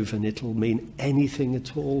Beethoven, it'll mean anything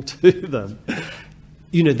at all to them.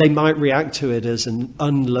 You know, they might react to it as an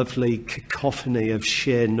unlovely cacophony of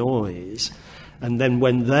sheer noise. And then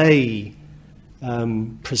when they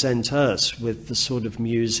present us with the sort of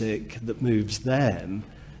music that moves them,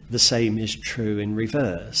 the same is true in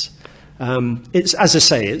reverse. It's, as I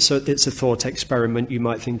say, it's a thought experiment. You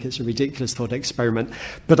might think it's a ridiculous thought experiment,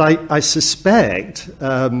 but I suspect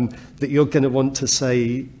that you're going to want to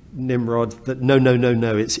say, Nimrod, that no,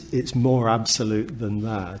 it's more absolute than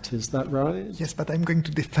that. Is that right? Yes, but I'm going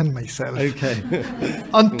to defend myself. Okay.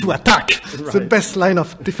 On to attack. Right. The best line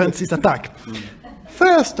of defense is attack.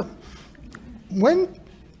 First, when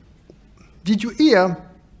did you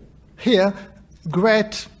hear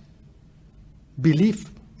great belief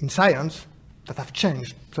in science that have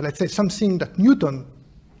changed? So let's say something that Newton,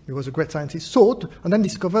 he was a great scientist, thought and then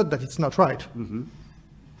discovered that it's not right. Mm-hmm.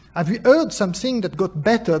 Have you heard something that got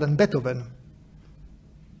better than Beethoven?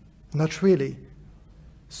 Not really.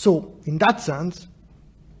 So in that sense,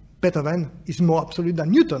 Beethoven is more absolute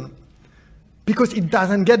than Newton. because it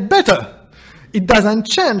doesn't get better. It doesn't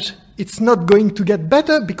change. It's not going to get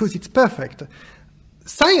better because it's perfect.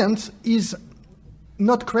 Science is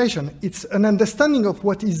not creation. It's an understanding of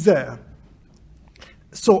what is there.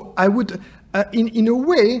 So I would, in a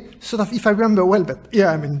way, sort of, if I remember well, but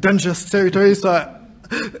yeah, I'm in dangerous territory, so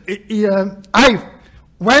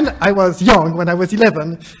when I was young, when I was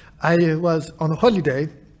 11, I was on a holiday,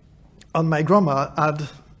 and my grandma had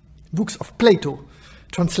books of Plato,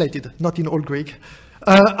 translated, not in Old Greek,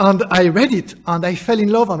 and I read it, and I fell in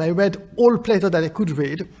love, and I read all Plato that I could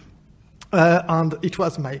read, and it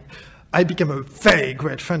was I became a very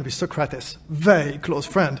great friend with Socrates, very close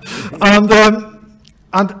friend,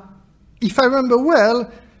 and if I remember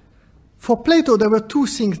well, for Plato, there were two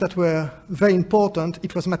things that were very important.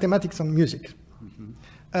 It was mathematics and music.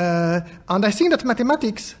 And I think that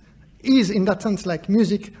mathematics is, in that sense, like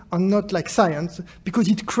music and not like science, because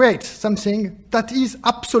it creates something that is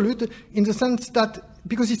absolute in the sense that,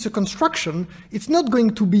 because it's a construction, it's not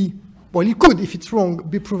going to be, well, it could, if it's wrong,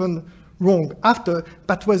 be proven wrong after,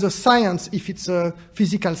 but whether science, if it's a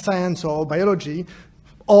physical science or biology,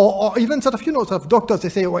 or even sort of doctors, they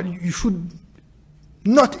say, well, you should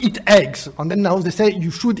not eat eggs, and then now they say you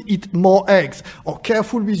should eat more eggs, or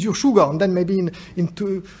careful with your sugar, and then maybe in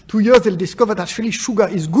two years they'll discover that actually sugar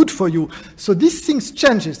is good for you. So these things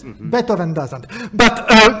changes better than doesn't. But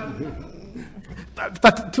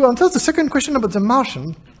to answer the second question about the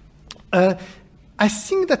Martian, I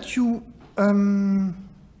think that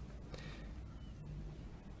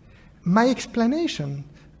my explanation,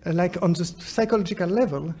 like on the psychological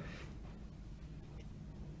level,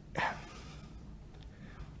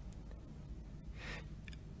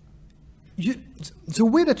 the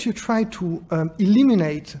way that you try to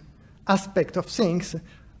eliminate aspects of things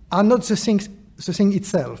are not the thing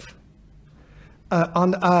itself.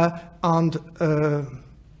 And I'm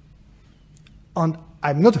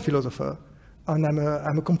not a philosopher, and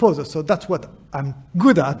I'm a composer, so that's what I'm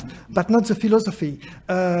good at, but not the philosophy,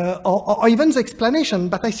 or even the explanation.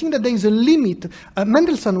 But I think that there is a limit.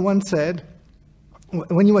 Mendelssohn once said,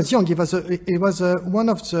 when he was young, he was one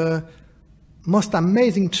of the most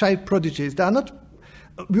amazing child prodigies. They are not.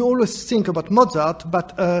 We always think about Mozart,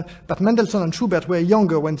 but Mendelssohn and Schubert were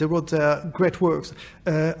younger when they wrote their great works,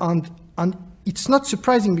 and it's not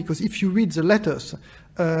surprising, because if you read the letters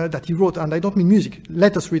that he wrote, and I don't mean music,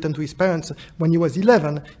 letters written to his parents when he was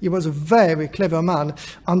 11, he was a very clever man,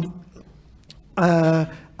 and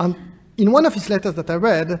in one of his letters that I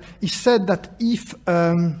read, he said that if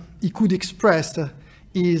he could express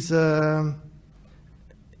his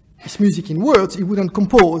music in words, he wouldn't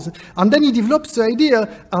compose. And then he develops the idea,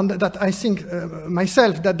 and that I think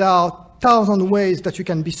myself, that there are 1,000 ways that you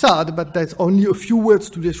can be sad, but there's only a few words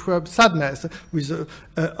to describe sadness.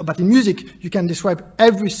 But in music, you can describe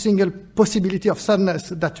every single possibility of sadness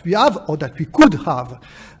that we have or that we could have.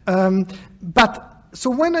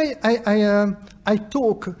 So when I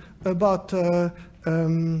talk about,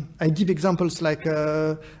 I give examples like,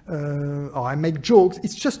 or I make jokes,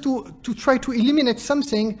 it's just to try to eliminate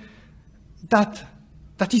something that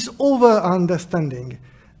is over our understanding.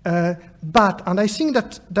 And I think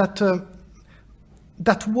that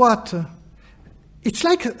what it's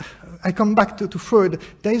like, I come back to Freud,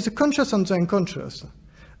 there is a conscious and the unconscious.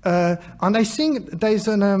 And I think there is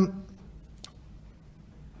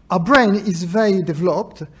our brain is very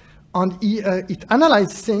developed, and it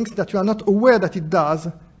analyzes things that you are not aware that it does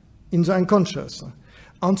in the unconscious.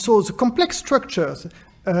 And so the complex structures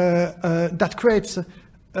that creates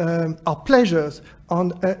our pleasures,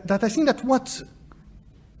 and that I think that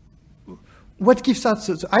what gives us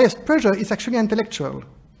the highest pleasure is actually intellectual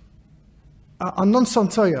and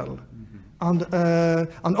non-sensorial. And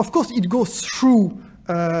of course it goes through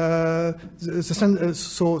through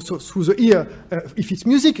the ear. If it's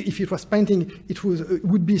music, if it was painting, it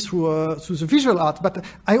would be through the visual art. But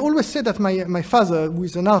I always say that my father, who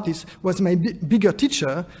is an artist, was my bigger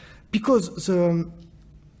teacher, because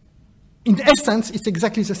in essence, it's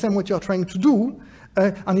exactly the same what you're trying to do.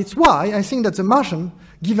 And it's why I think that the Martian,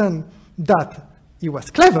 given that he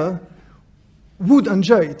was clever, would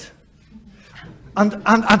enjoy it. And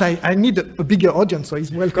I need a bigger audience, so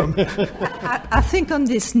he's welcome. I think on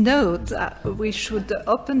this note, we should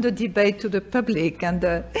open the debate to the public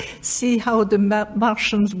and see how the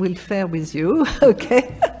Martians will fare with you,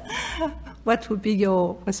 okay? What would be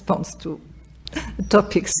your response to the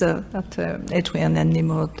topics that Adrian and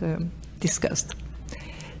Nimrod discussed?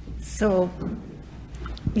 So,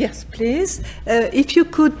 yes, please. If you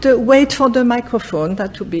could wait for the microphone,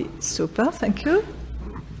 that would be super. Thank you.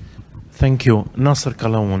 Thank you. Nasser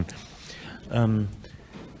Kalawan.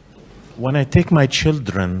 when I take my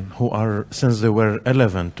children, who are, since they were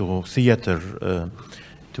 11, to theater,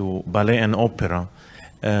 to ballet and opera,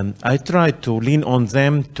 I try to lean on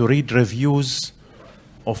them to read reviews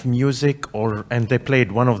of music, and they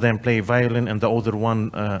played, one of them played violin and the other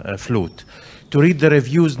one flute. To read the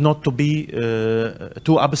reviews, not to be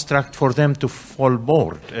too abstract for them to feel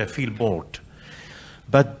bored.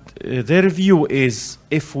 But their view is,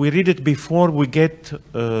 if we read it before, we get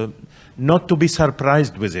not to be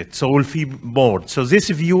surprised with it, so we'll feel bored. So this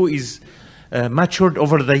view is matured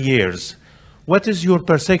over the years. What is your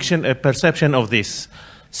perception of this?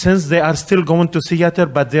 Since they are still going to theater,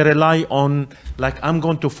 but they rely on, like, I'm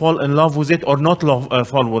going to fall in love with it or not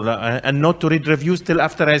fall with it, and not to read reviews till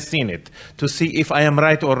after I've seen it, to see if I am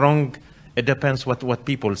right or wrong. It depends what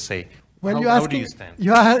people say. Well, how do you stand?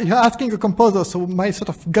 You're asking a composer, so my sort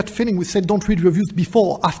of gut feeling would say don't read reviews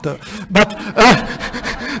before, after. But,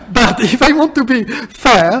 but if I want to be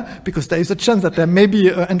fair, because there is a chance that there may be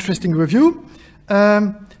an interesting review,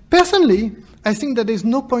 personally, I think that there's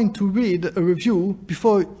no point to read a review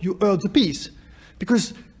before you hear the piece,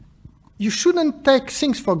 because you shouldn't take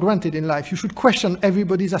things for granted in life. You should question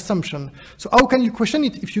everybody's assumption. So how can you question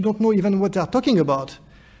it if you don't know even what they're talking about?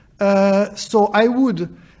 So I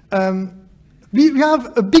would, we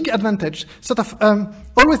have a big advantage. Sort of,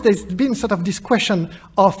 always there's been sort of this question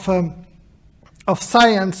of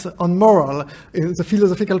science on moral, the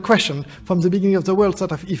philosophical question from the beginning of the world,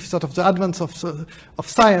 sort of if sort of the advance of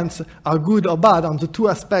science are good or bad on the two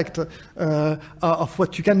aspects of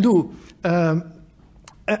what you can do.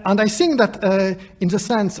 And I think that in the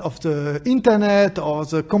sense of the internet or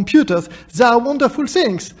the computers, they are wonderful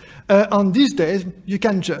things. On these days, you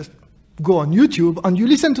can just go on YouTube and you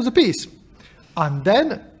listen to the piece. And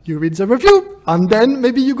then you read the review, and then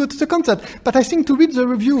maybe you go to the concert. But I think to read the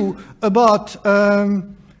review about a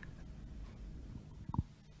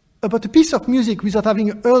piece of music without having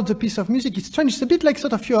heard the piece of music, it's strange. It's a bit like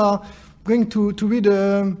sort of you are going to read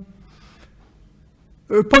a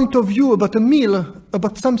point of view about a meal,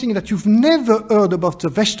 about something that you've never heard about the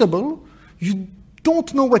vegetable. You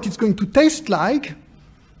don't know what it's going to taste like,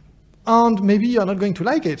 and maybe you're not going to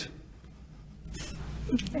like it.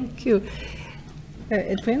 Thank you.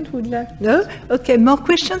 Adrian, would you like? No? Okay, more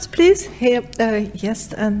questions, please. Here,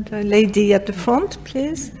 yes, and a lady at the front,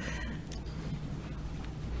 please.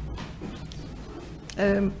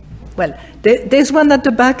 Well, there's one at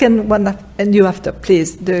the back and and you after,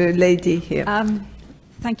 please. The lady here.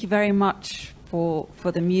 Thank you very much for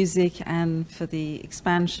the music and for the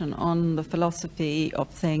expansion on the philosophy of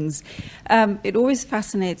things. It always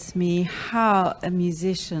fascinates me how a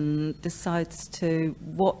musician decides to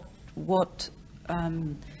what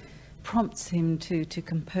prompts him to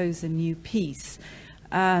compose a new piece.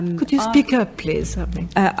 Could you speak up, please?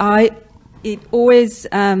 It always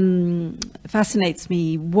fascinates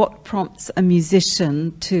me what prompts a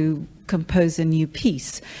musician to compose a new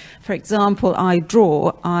piece. For example, I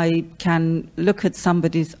draw. I can look at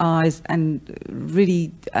somebody's eyes and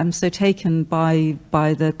really am so taken by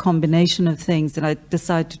the combination of things that I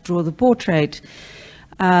decide to draw the portrait.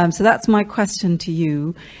 So that's my question to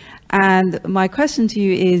you. And my question to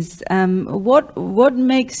you is, what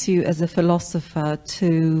makes you as a philosopher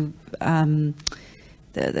to,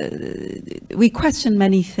 we question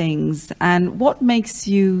many things, and what makes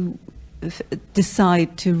you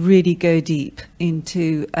decide to really go deep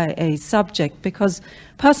into a subject? Because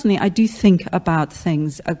personally, I do think about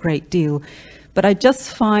things a great deal, but I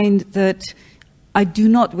just find that I do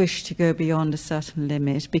not wish to go beyond a certain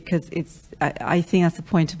limit, because I think that's the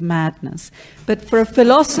point of madness. But for a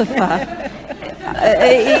philosopher,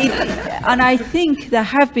 and I think there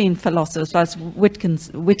have been philosophers like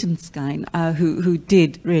Wittgenstein who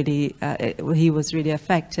did really, he was really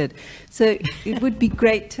affected. So it would be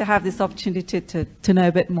great to have this opportunity to know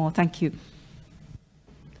a bit more. Thank you.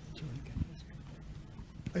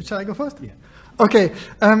 Shall I go first? Yeah. Okay.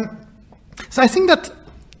 So I think that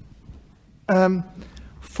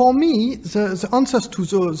for me, the answers to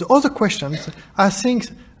the other questions, I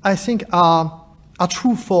think are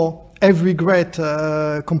true for every great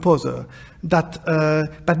composer.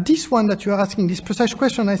 But this one that you are asking, this precise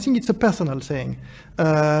question, I think it's a personal thing.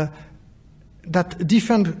 That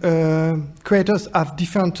different creators have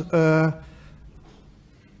different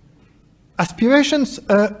aspirations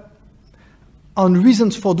on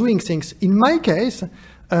reasons for doing things. In my case,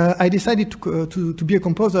 I decided to be a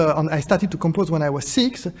composer, and I started to compose when I was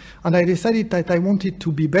 6, and I decided that I wanted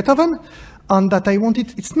to be Beethoven, and that I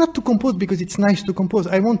wanted, it's not to compose because it's nice to compose,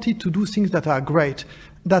 I wanted to do things that are great,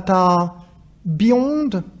 that are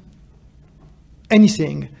beyond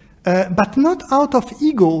anything, but not out of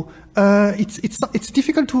ego, it's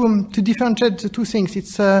difficult to differentiate the two things.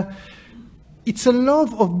 It's a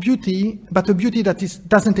love of beauty, but a beauty that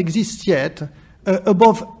doesn't exist yet,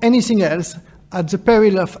 above anything else, at the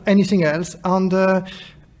peril of anything else, and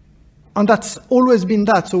that's always been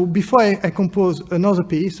that. So before I compose another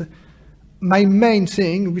piece, my main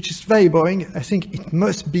thing, which is very boring, I think it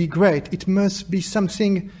must be great. It must be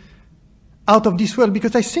something out of this world,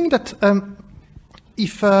 because I think that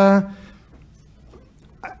if I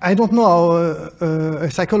don't know how a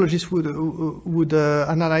psychologist would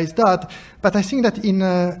analyze that, but I think that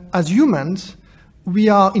as humans we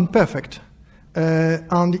are imperfect,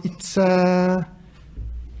 and it's a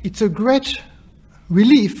great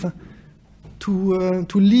relief to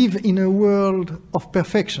live in a world of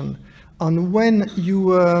perfection. And when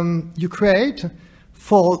you create,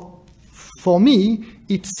 for me,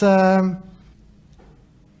 it's a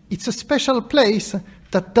special place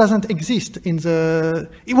that doesn't exist in the...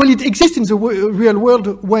 Well, it exists in the real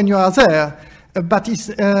world when you are there, but it's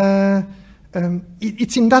in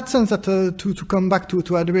that sense that, to come back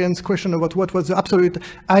to Adrian's question about what was the absolute,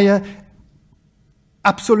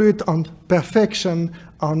 absolute and perfection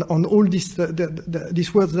on all these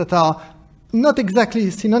words that are not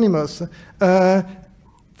exactly synonymous.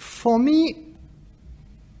 For me,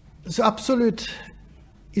 the absolute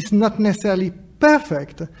is not necessarily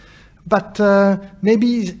perfect, but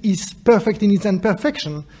maybe is perfect in its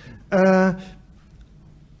imperfection. And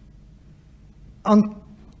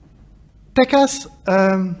take us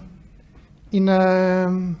in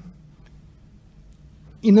a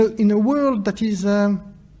world that is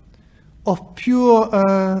of pure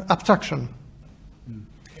abstraction.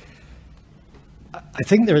 I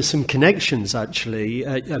think there are some connections, actually.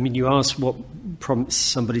 I mean, you asked what prompts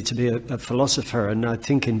somebody to be a philosopher, and I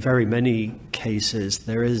think in very many cases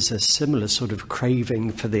there is a similar sort of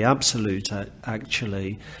craving for the absolute,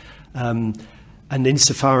 actually. And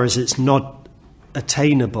insofar as it's not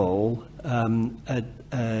attainable, a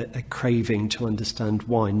craving to understand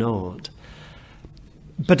why not.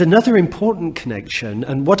 But another important connection,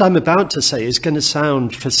 and what I'm about to say is going to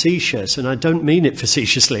sound facetious, and I don't mean it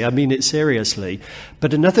facetiously, I mean it seriously.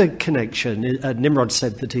 But another connection, Nimrod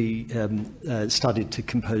said that he started to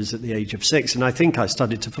compose at the age of 6, and I think I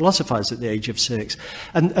started to philosophize at the age of 6.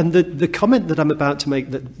 And the comment that I'm about to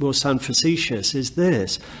make that will sound facetious is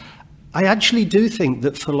this. I actually do think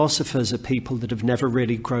that philosophers are people that have never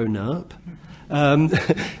really grown up.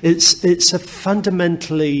 It's a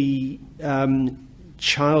fundamentally...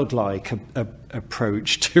 childlike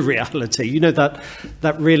approach to reality. You know, that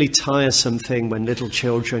really tiresome thing when little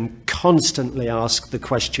children constantly ask the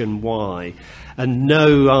question why, and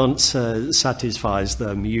no answer satisfies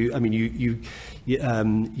them. You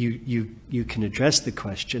can address the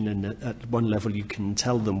question, and at one level you can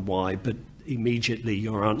tell them why, but immediately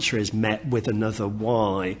your answer is met with another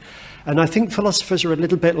why. And I think philosophers are a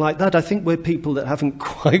little bit like that. I think we're people that haven't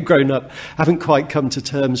quite grown up, haven't quite come to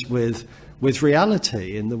terms with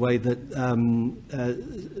reality in the way that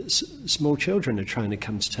small children are trying to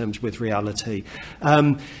come to terms with reality.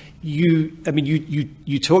 You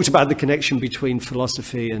talked about the connection between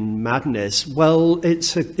philosophy and madness. Well,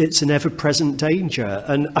 it's an ever-present danger,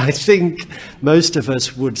 and I think most of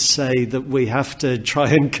us would say that we have to try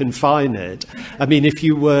and confine it. I mean, if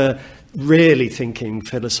you were really thinking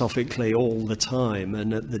philosophically all the time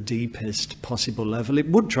and at the deepest possible level, it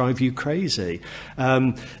would drive you crazy.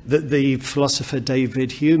 The philosopher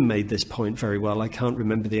David Hume made this point very well. I can't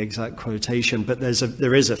remember the exact quotation, but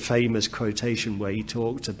there is a famous quotation where he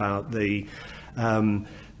talked about the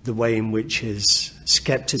way in which his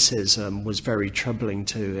skepticism was very troubling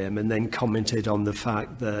to him, and then commented on the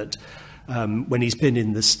fact that when he's been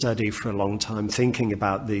in the study for a long time thinking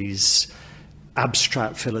about these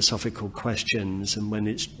abstract philosophical questions, and when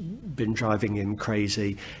it's been driving him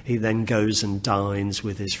crazy, he then goes and dines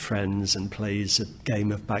with his friends and plays a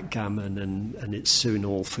game of backgammon, and it's soon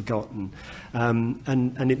all forgotten.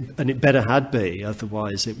 And it better had be,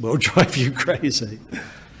 otherwise it will drive you crazy.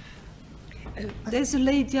 There's a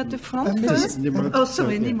lady at the front first. Oh,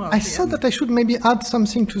 sorry, Nimrod. I thought that I should maybe add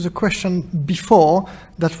something to the question before,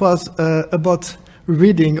 that was about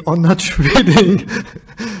reading or not reading.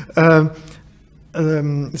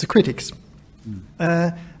 The critics.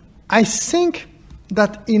 I think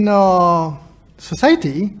that in our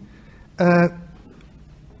society,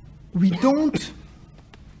 we don't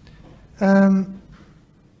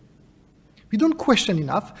question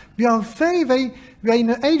enough. We are we are in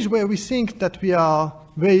an age where we think that we are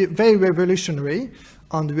very, very revolutionary,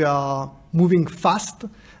 and we are moving fast.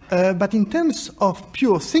 but in terms of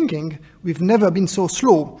pure thinking, we've never been so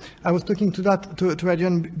slow. I was talking to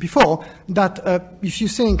Adrian before, that if you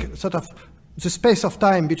think sort of the space of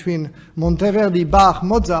time between Monteverdi, Bach,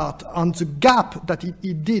 Mozart, and the gap that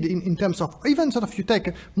it did in terms of, even sort of you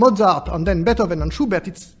take Mozart and then Beethoven and Schubert,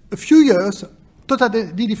 it's a few years,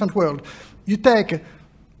 totally different world. You take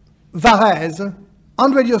Varese,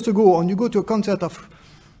 100 years ago, and you go to a concert of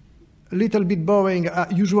a little bit boring,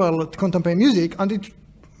 usual contemporary music, and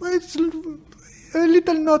it's a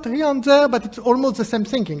little note here and there, but it's almost the same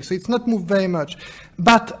thinking, so it's not moved very much.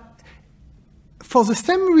 But for the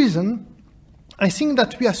same reason, I think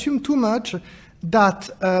that we assume too much that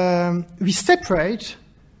we separate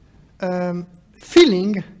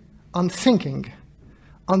feeling and thinking,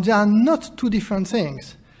 and they are not two different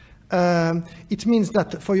things. It means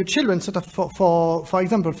that for your children, sort of for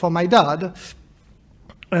example, for my dad,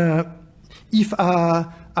 if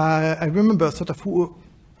I remember sort of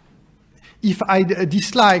if I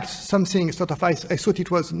disliked something, sort of I thought it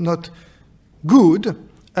was not good,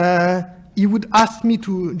 he would ask me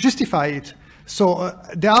to justify it. So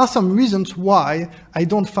there are some reasons why I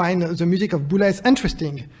don't find the music of Boulez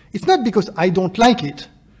interesting. It's not because I don't like it.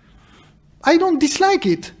 I don't dislike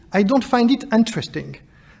it. I don't find it interesting.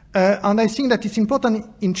 And I think that it's important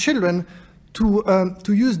in children to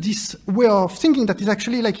use this way of thinking that is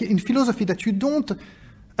actually like in philosophy, that you don't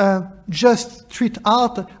just treat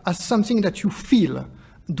art as something that you feel.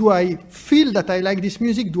 Do I feel that I like this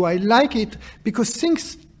music? Do I like it? Because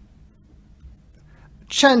things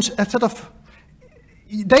change a sort of,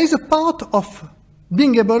 there is a part of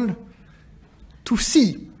being able to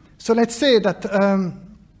see. So let's say that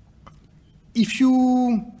if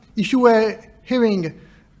you were hearing,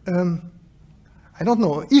 I don't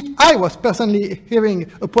know, if I was personally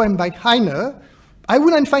hearing a poem by Heine, I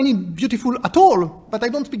wouldn't find it beautiful at all, but I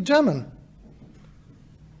don't speak German.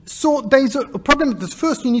 So there is a problem that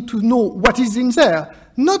first you need to know what is in there,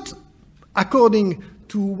 not according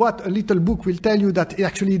to what a little book will tell you that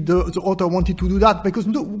actually the author wanted to do that, because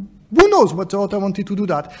who knows what the author wanted to do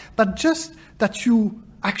that, but just that you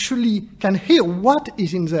actually can hear what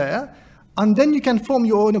is in there, and then you can form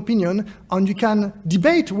your own opinion, and you can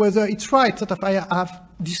debate whether it's right. Sort of, I have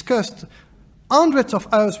discussed hundreds of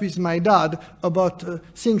hours with my dad about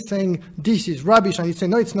things, saying this is rubbish, and he'd say,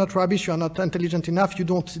 no, it's not rubbish, you are not intelligent enough, you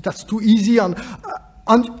don't, that's too easy, and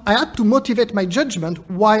I had to motivate my judgment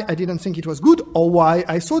why I didn't think it was good, or why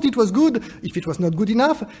I thought it was good, if it was not good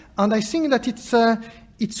enough. And I think that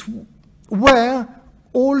it's where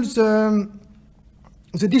all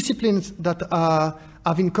the disciplines that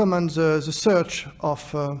have in common the search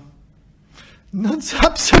of not the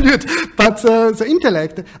absolute, but the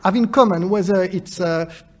intellect have in common, whether it's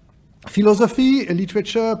philosophy,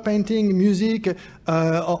 literature, painting, music,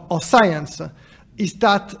 or science, is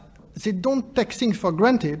that they don't take things for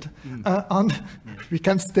granted, and we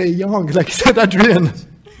can stay young, like said Adrian.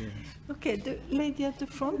 Okay, the lady at the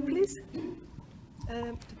front, please.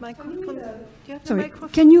 The microphone. Do you have the microphone?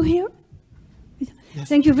 Can you hear? Yes.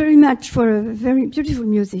 Thank you very much for a very beautiful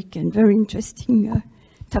music and very interesting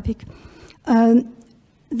topic.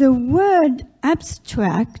 The word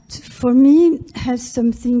abstract, for me, has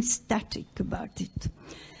something static about it.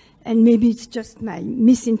 And maybe it's just my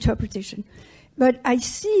misinterpretation. But I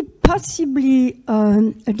see possibly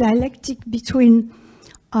a dialectic between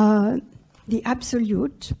the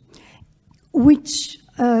absolute, which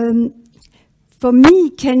for me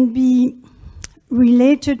can be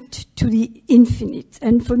related to the infinite.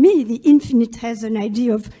 And for me, the infinite has an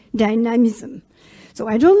idea of dynamism. So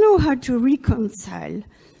I don't know how to reconcile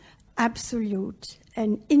absolute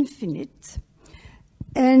and infinite.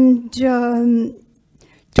 And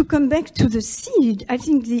to come back to the seed, I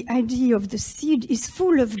think the idea of the seed is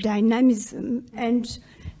full of dynamism and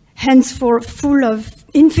henceforth full of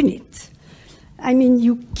infinite. I mean,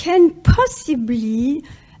 you can possibly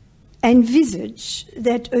envisage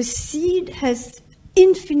that a seed has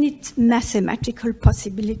infinite mathematical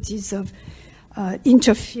possibilities of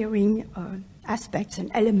interfering aspects and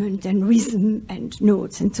elements and rhythm and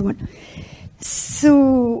notes and so on.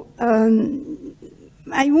 So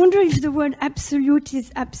I wonder if the word absolute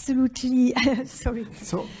is absolutely, sorry.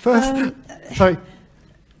 So first, sorry,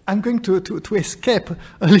 I'm going to escape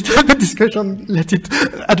a little bit discussion, let it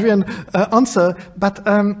Adrian answer, but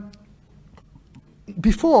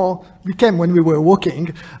before we came, when we were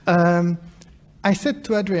walking, I said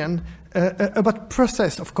to Adrian about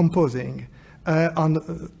process of composing,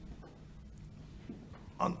 on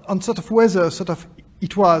sort of whether sort of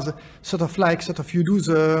it was sort of like sort of you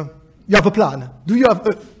have a plan. Do you have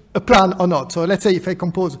a plan or not. So let's say if I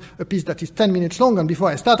compose a piece that is 10 minutes long, and before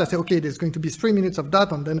I start, I say, okay, there's going to be 3 minutes of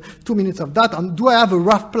that, and then 2 minutes of that, and do I have a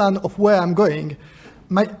rough plan of where I'm going?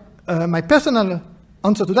 My personal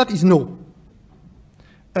answer to that is no.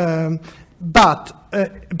 But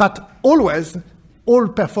always, all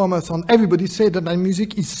performers and everybody say that my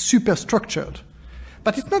music is super structured.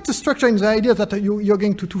 But it's not the structure in the idea that you're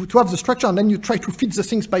going to have the structure and then you try to fit the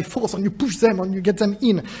things by force and you push them and you get them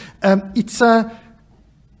in. It's the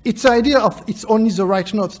idea of it's only the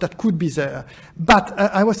right notes that could be there. But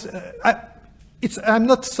I'm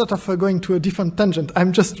not sort of going to a different tangent.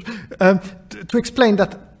 I'm just to explain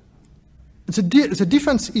that the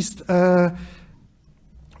difference is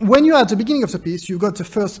when you are at the beginning of the piece, you've got the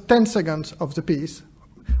first 10 seconds of the piece,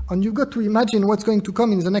 and you've got to imagine what's going to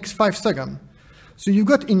come in the next 5 seconds. So you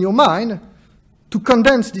got in your mind to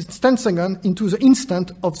condense this 10 seconds into the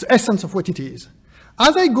instant of the essence of what it is.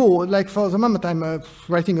 As I go, like for the moment I'm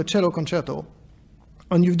writing a cello concerto,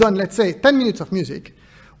 and you've done, let's say, 10 minutes of music,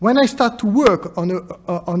 when I start to work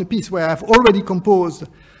on a piece where I've already composed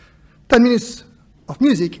 10 minutes of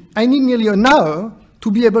music, I need nearly an hour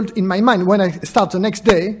to be able to, in my mind, when I start the next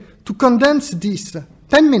day, to condense these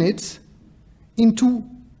 10 minutes into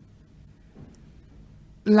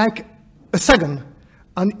like a second.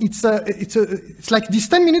 And it's like these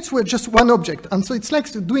 10 minutes were just one object. And so it's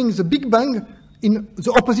like doing the Big Bang in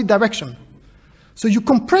the opposite direction. So you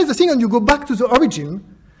compress the thing and you go back to the origin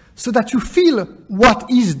so that you feel what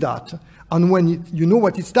is that. And when you know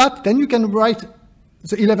what is that, then you can write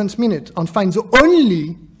the 11th minute and find the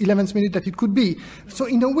only 11th minute that it could be. So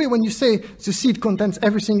in a way, when you say the seed contains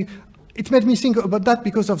everything, it made me think about that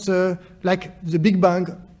because of the Big Bang,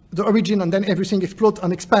 the origin, and then everything explodes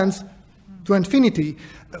and expands to infinity.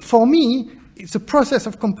 For me, the process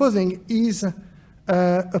of composing is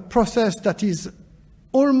a process that is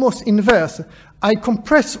almost inverse. I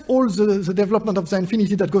compress all the development of the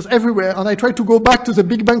infinity that goes everywhere, and I try to go back to the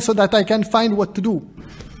Big Bang so that I can find what to do.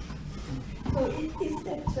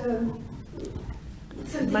 So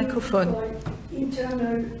is that microphone?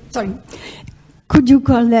 Internal. Sorry, could you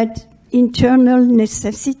call that internal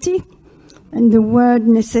necessity? And the word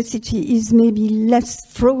necessity is maybe less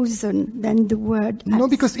frozen than the word. No,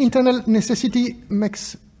 because internal necessity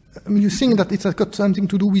makes you think that it's got something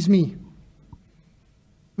to do with me,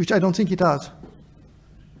 which I don't think it has.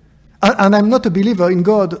 And I'm not a believer in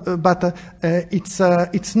God, but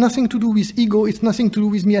it's nothing to do with ego. It's nothing to do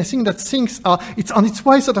with me. I think that things are. It's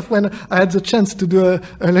why sort of when I had the chance to do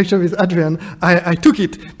a lecture with Adrian, I took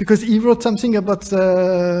it because he wrote something about.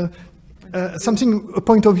 A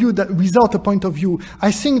point of view that without a point of view.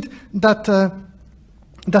 I think that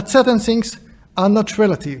that certain things are not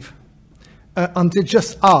relative, and they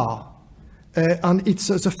just are. And it's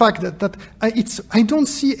the fact that I don't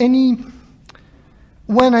see any.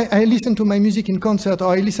 When I listen to my music in concert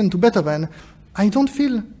or I listen to Beethoven, I don't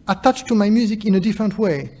feel attached to my music in a different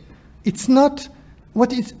way. It's not.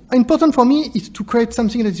 What is important for me is to create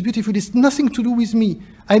something that is beautiful. It's nothing to do with me.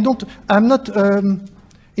 I'm not.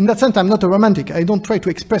 In that sense, I'm not a romantic. I don't try to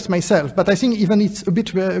express myself, but I think even it's a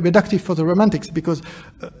bit reductive for the romantics because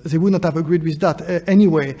they would not have agreed with that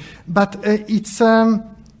anyway. But it's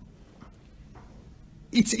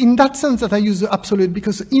in that sense that I use the absolute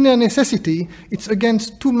because inner necessity, it's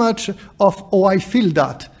against too much of, oh, I feel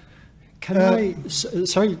that.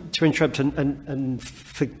 Sorry to interrupt and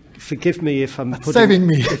forgive me if I'm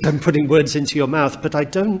putting words into your mouth, but I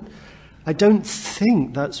don't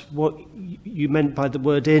think that's what you meant by the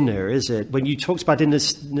word inner, is it? When you talked about inner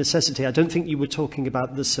necessity, I don't think you were talking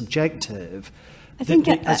about the subjective. I think,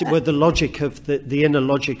 as it were, the logic of the inner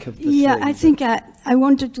logic of the thing. Yeah, I think I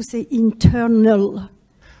wanted to say internal,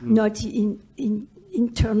 not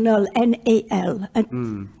internal, N-A-L.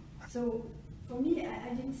 So for me,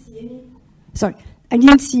 I didn't see any. Sorry, I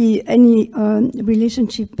didn't see any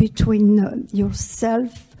relationship between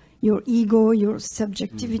yourself, your ego, your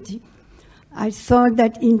subjectivity. I thought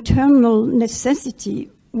that internal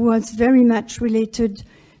necessity was very much related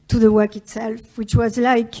to the work itself, which was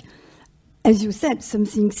like, as you said,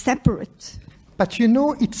 something separate. But you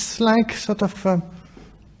know, it's like sort of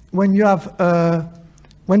when you have,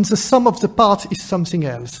 when the sum of the parts is something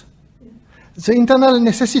else. The internal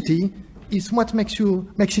necessity is what makes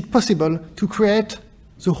it possible to create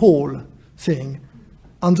the whole thing.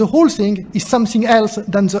 And the whole thing is something else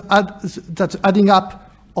than that's adding up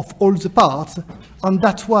of all the parts, and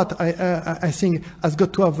that's what I think has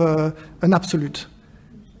got to have an absolute.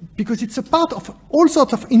 Because it's a part of all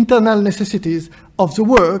sorts of internal necessities of the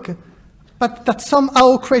work, but that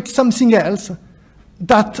somehow creates something else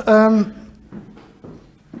that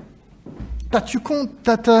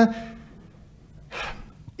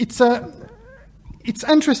it's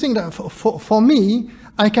interesting that for me,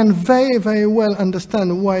 I can very, very well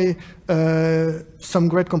understand why some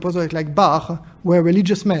great composers like Bach were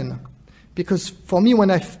religious men. Because for me,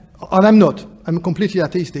 and I'm not, I'm completely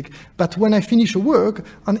atheistic, but when I finish a work,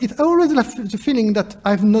 and it always has the feeling that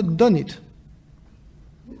I've not done it,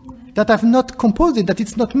 that I've not composed it, that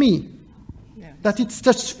it's not me. That it's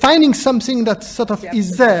just finding something that sort of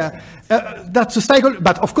is there. That's a cycle,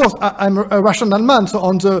 but of course I'm a rational man, so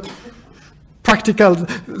on the practical,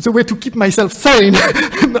 the way to keep myself sane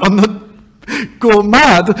and not go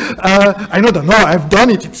mad, I know that, no, I've done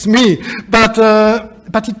it, it's me, but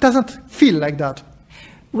it doesn't feel like that.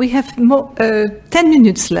 We have 10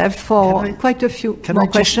 minutes left for quite a few more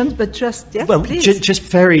questions, but just, yes, well, please. Just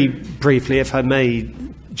very briefly, if I may,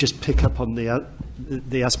 just pick up on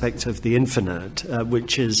the aspect of the infinite,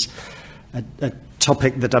 which is a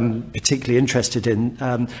topic that I'm particularly interested in.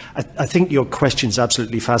 I think your question is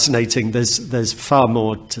absolutely fascinating. There's far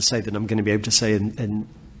more to say than I'm going to be able to say in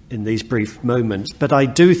these brief moments. But I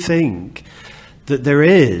do think that there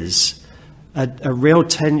is a real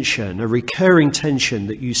tension, a recurring tension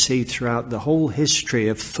that you see throughout the whole history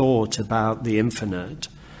of thought about the infinite,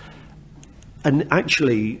 and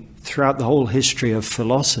actually throughout the whole history of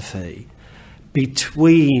philosophy,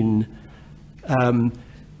 between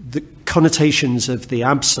the connotations of the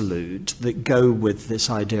absolute that go with this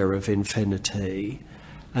idea of infinity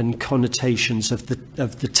and connotations of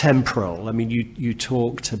the temporal. I mean, you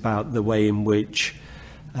talked about the way in which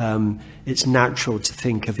it's natural to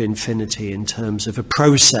think of infinity in terms of a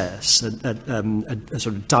process, a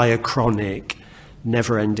sort of diachronic,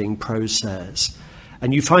 never-ending process.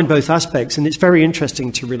 And you find both aspects, and it's very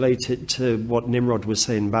interesting to relate it to what Nimrod was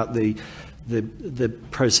saying about the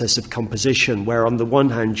process of composition, where on the one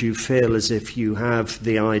hand you feel as if you have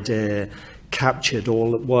the idea captured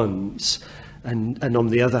all at once, and on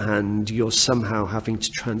the other hand you're somehow having to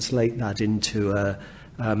translate that into a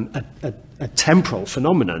temporal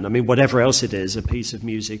phenomenon. I mean, whatever else it is, a piece of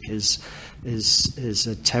music is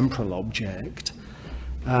a temporal object,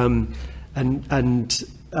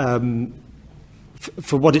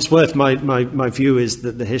 for what it's worth, my view is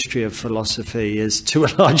that the history of philosophy is, to a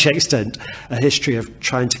large extent, a history of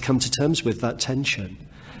trying to come to terms with that tension.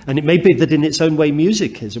 And it may be that in its own way,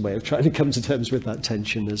 music is a way of trying to come to terms with that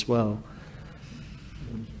tension as well.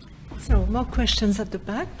 So, more questions at the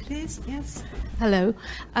back, please. Yes. Hello.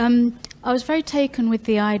 I was very taken with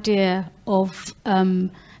the idea of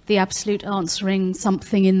the absolute answering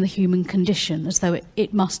something in the human condition, as though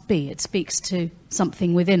it must be. It speaks to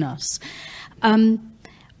something within us.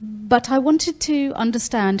 But I wanted to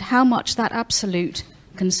understand how much that absolute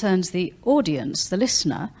concerns the audience, the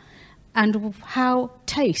listener, and how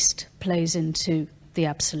taste plays into the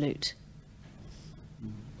absolute.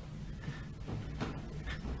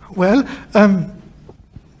 Well,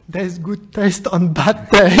 there's good taste and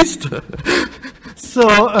bad taste. So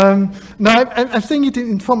now I'm saying it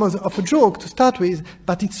in form of a joke to start with,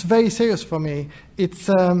 but it's very serious for me. It's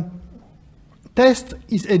taste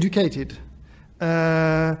is educated.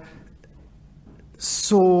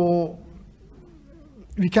 So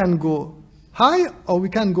we can go high or we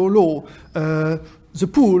can go low. The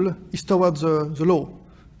pool is towards the low.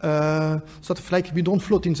 Sort of like we don't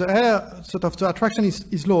float in the air, sort of the attraction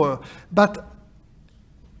is lower. But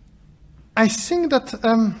I think that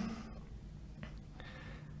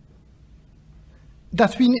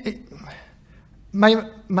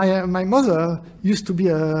my mother used to be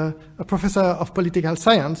a professor of political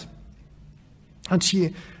science, and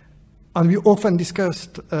we often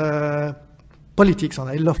discussed politics, and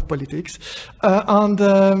I love politics,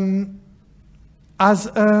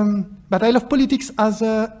 but I love politics as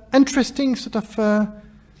an interesting sort of,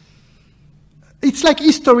 it's like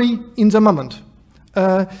history in the moment.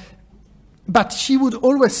 But she would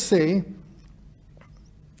always say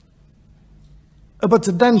about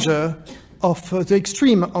the danger of the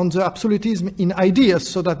extreme on the absolutism in ideas,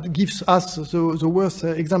 so that gives us the worst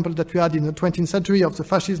example that we had in the 20th century of the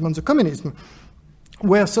fascism and the communism,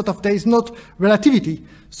 where sort of there is not relativity,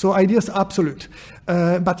 so ideas are absolute.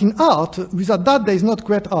 But in art, without that, there is not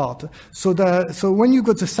great art. So when you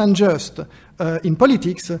got the Saint-Just in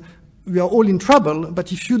politics, we are all in trouble,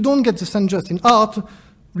 but if you don't get the Saint-Just in art,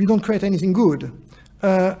 we don't create anything good.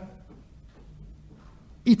 And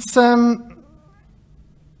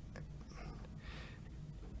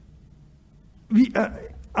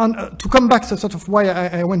to come back to sort of why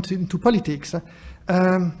I went into politics,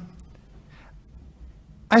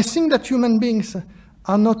 I think that human beings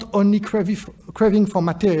are not only craving for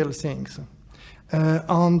material things,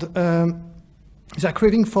 and they're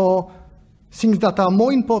craving for things that are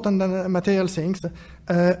more important than material things,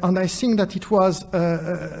 and I think that it was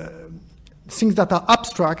things that are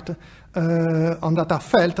abstract and that are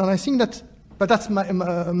felt, and I think that, but that's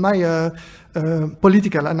my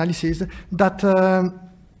political analysis,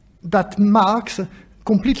 that Marx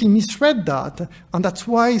completely misread that, and that's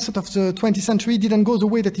why sort of the 20th century didn't go the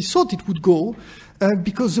way that he thought it would go,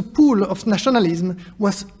 because the pool of nationalism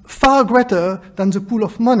was far greater than the pool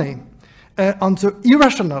of money. And the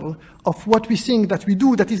irrational of what we think that we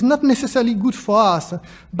do that is not necessarily good for us,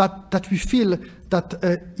 but that we feel that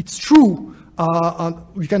it's true, and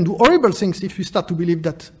we can do horrible things if we start to believe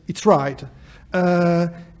that it's right.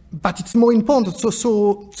 But it's more important.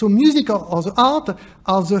 So music or the art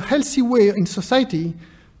are the healthy way in society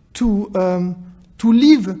to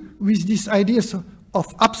live with these ideas of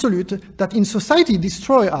absolute that in society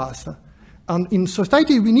destroy us. And in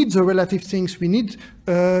society, we need the relative things. We need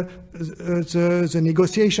the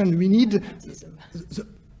negotiation. We need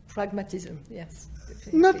pragmatism. Yes.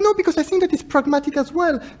 No, because I think that it's pragmatic as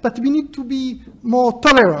well. But we need to be more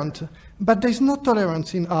tolerant. But there's no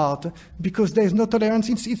tolerance in art because there's no tolerance.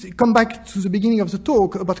 It's come back to the beginning of the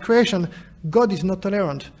talk about creation. God is not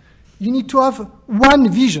tolerant. You need to have one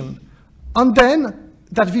vision, and then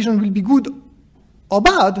that vision will be good or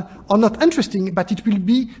bad, or not interesting, but it will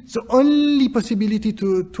be the only possibility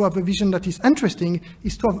to have a vision that is interesting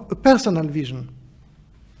is to have a personal vision.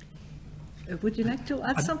 Would you like to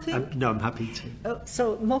add something? No, I'm happy to.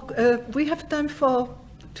 So we have time for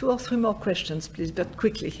 2 or 3 more questions, please, but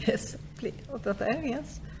quickly. Yes, please. Over there,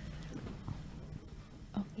 yes.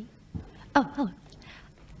 Oh, me? Oh, hello.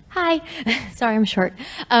 Hi. Sorry, I'm short.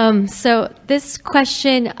 So this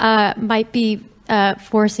question might be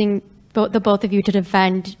forcing the both of you to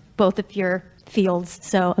defend both of your fields,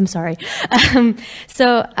 so I'm sorry.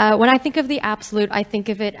 So when I think of the absolute, I think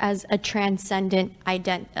of it as a transcendent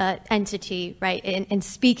entity, right? And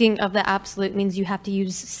speaking of the absolute means you have to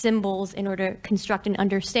use symbols in order to construct an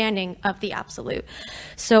understanding of the absolute.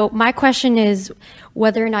 So my question is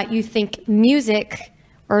whether or not you think music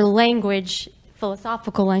or language,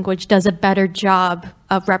 philosophical language, does a better job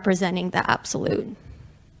of representing the absolute.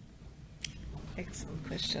 Excellent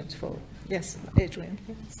questions for, yes, Adrian.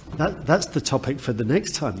 Yes. That's the topic for the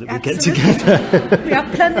next time that Absolutely. We get together. We are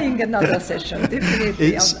planning another session,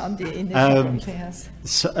 definitely, on the initial yes.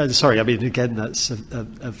 Sorry, I mean, again, that's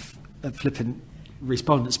a flippant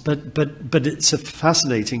response, but it's a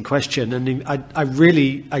fascinating question, and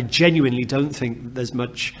I genuinely don't think that there's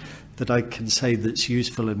much that I can say that's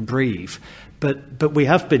useful and brief. But we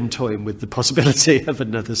have been toying with the possibility of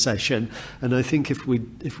another session, and I think if we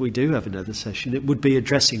do have another session, it would be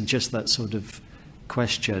addressing just that sort of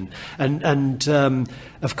question. And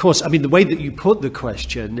of course, I mean, the way that you put the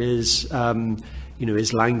question is,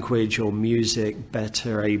 is language or music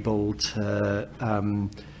better able to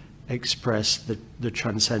express the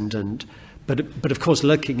transcendent? But of course,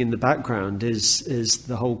 lurking in the background is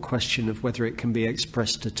the whole question of whether it can be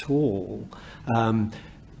expressed at all.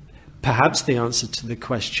 Perhaps the answer to the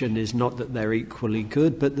question is not that they're equally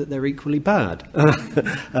good, but that they're equally bad.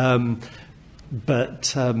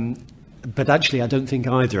 But actually, I don't think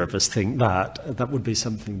either of us think that. That would be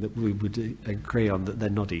something that we would agree on, that they're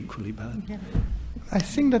not equally bad. Yeah. I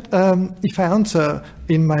think that if I answer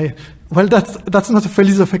in my... Well, that's not a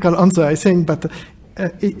philosophical answer, I think, but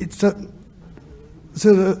it's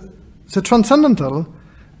the transcendental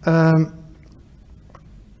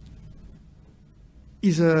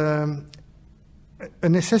is a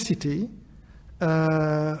necessity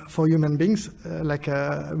for human beings, like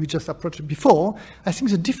we just approached before. I think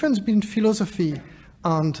the difference between philosophy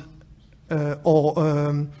and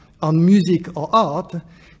on music or art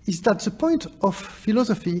is that the point of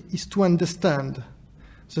philosophy is to understand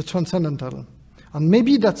the transcendental, and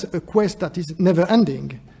maybe that's a quest that is never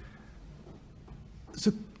ending.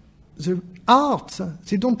 The arts,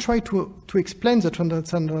 they don't try to explain the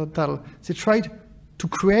transcendental, they try to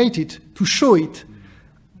create it, to show it.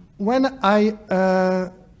 When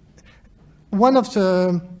one of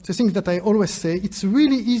the things that I always say, it's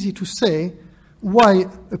really easy to say why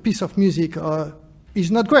a piece of music is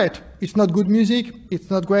not great. It's not good music, it's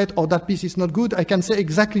not great, or that piece is not good. I can say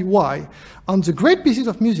exactly why. On the great pieces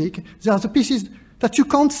of music, there are the pieces that you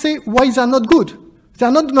can't say why they are not good. They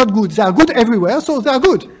are not good. They are good everywhere, so they are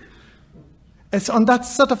good. And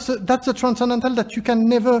that's that's the transcendental that you can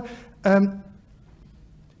never,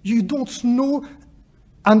 you don't know,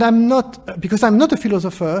 and I'm not, because I'm not a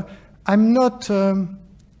philosopher, I'm not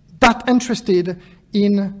that interested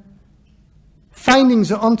in finding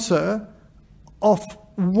the answer of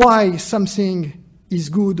why something is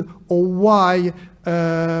good or why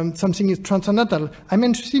something is transcendental. I'm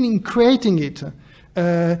interested in creating it.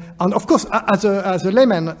 And of course, as a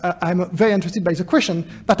layman, I'm very interested by the question,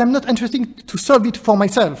 but I'm not interested to solve it for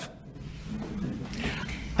myself.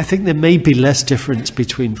 I think there may be less difference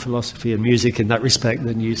between philosophy and music in that respect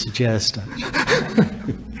than you suggest.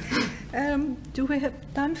 Do we have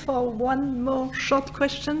time for one more short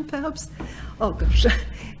question, perhaps? Oh, gosh.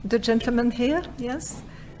 The gentleman here, yes?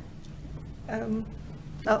 Oh.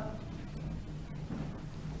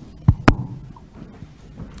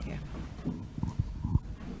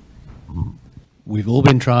 We've all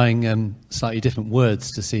been trying slightly different words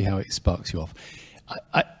to see how it sparks you off.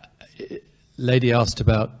 Lady asked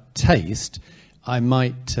about taste. I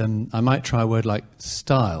might try a word like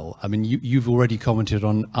style. I mean, you've already commented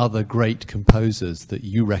on other great composers that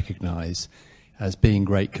you recognise as being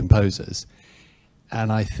great composers,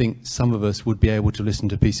 and I think some of us would be able to listen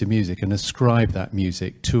to a piece of music and ascribe that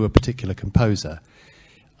music to a particular composer.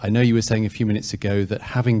 I know you were saying a few minutes ago that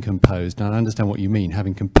having composed, and I understand what you mean,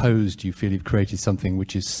 having composed, you feel you've created something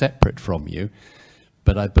which is separate from you,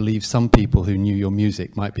 but I believe some people who knew your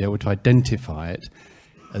music might be able to identify it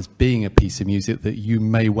as being a piece of music that you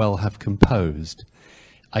may well have composed.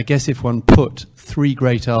 I guess if one put three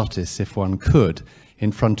great artists, if one could,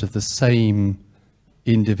 in front of the same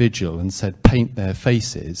individual and said paint their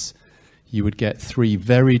faces, you would get three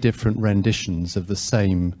very different renditions of the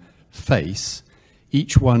same face.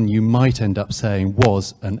 Each one you might end up saying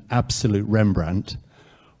was an absolute Rembrandt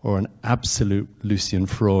or an absolute Lucian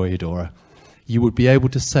Freud, or you would be able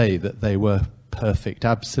to say that they were perfect,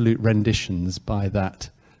 absolute renditions by that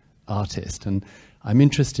artist. And I'm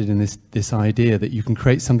interested in this idea that you can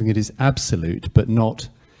create something that is absolute but not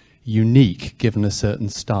unique given a certain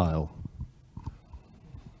style.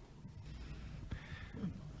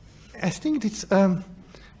 I think it's shall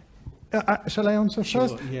I answer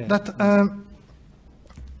first? Yeah. That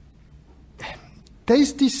there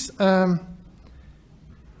is this I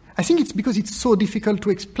think it's because it's so difficult to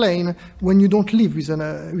explain when you don't live with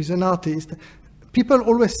an artist. People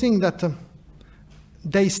always think that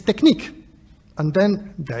there is technique, and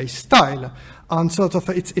then there is style, and sort of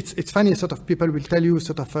it's funny. Sort of people will tell you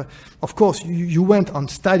sort of course you went and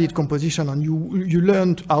studied composition and you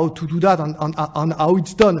learned how to do that and how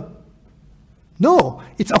it's done. No,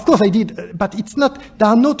 it's of course I did, but it's not. There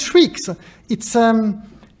are no tricks. It's there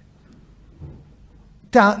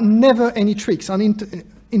are never any tricks, and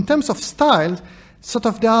in terms of style, sort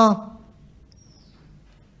of there are.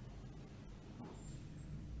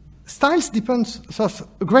 Styles depends, sort of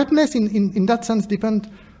greatness in that sense depends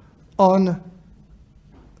on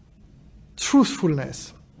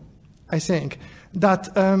truthfulness. I think that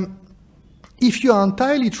if you are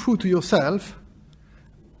entirely true to yourself,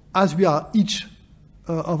 as we are each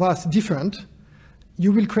of us different,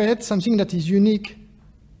 you will create something that is unique.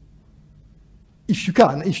 If you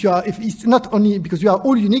can, if it's not only because you are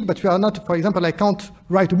all unique, but you are not, for example, I can't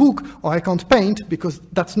write a book or I can't paint because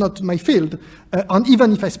that's not my field. And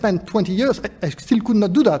even if I spent 20 years, I still could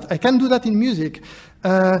not do that. I can do that in music.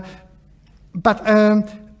 But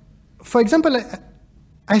for example,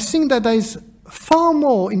 I think that there is far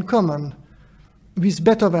more in common with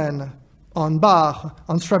Beethoven, on Bach,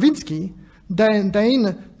 on Stravinsky, than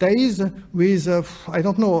there is with, I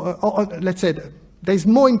don't know, let's say, there is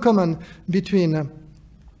more in common between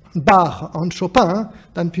Bach and Chopin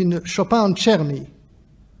than between Chopin and Czerny.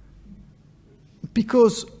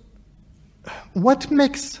 Because what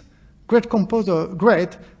makes great composer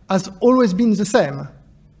great has always been the same.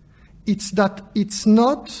 It's that it's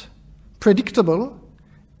not predictable,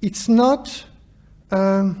 it's not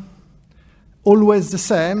always the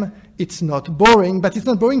same, it's not boring, but it's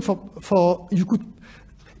not boring for you could,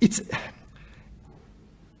 it's,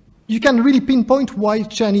 you can really pinpoint why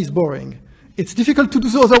Czerny is boring. It's difficult to do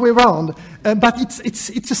the other way around, but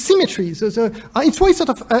it's a symmetry. It's why sort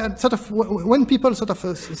of when people sort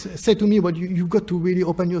of say to me, "Well, you've got to really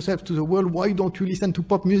open yourself to the world. Why don't you listen to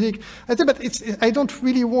pop music?" I say, "But I don't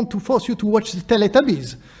really want to force you to watch the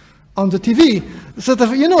Teletubbies on the TV."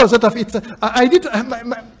 I did.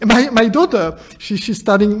 My daughter, she's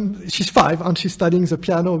studying. She's 5 and she's studying the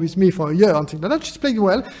piano with me for a year and things like that. She's playing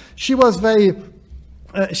well. She was very.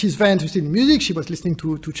 She's very interested in music. She was listening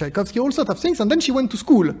to Tchaikovsky, all sorts of things, and then she went to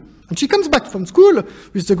school. And she comes back from school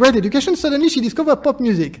with the great education. Suddenly, she discovered pop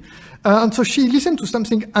music, and so she listened to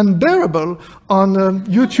something unbearable on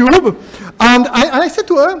YouTube. And I said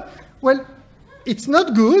to her, "Well, it's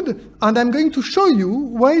not good, and I'm going to show you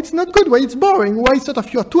why it's not good, why it's boring, why sort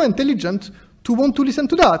of you're too intelligent to want to listen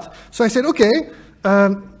to that." So I said, "Okay."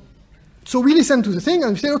 So we listened to the thing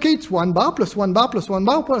and we said, okay, it's 1 bar plus 1 bar plus 1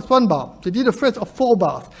 bar plus 1 bar. They did a phrase of 4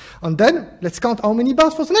 bars. And then let's count how many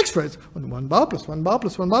bars for the next phrase. 1 bar plus 1 bar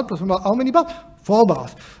plus 1 bar plus 1 bar. How many bars? 4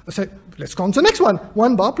 bars. I said, let's count the next one.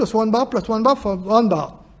 1 bar plus 1 bar plus 1 bar for 1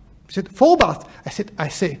 bar. He said, 4 bars. I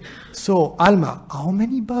say, so Alma, how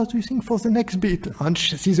many bars do you think for the next beat? And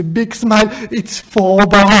she sees a big smile. It's 4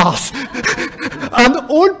 bars. And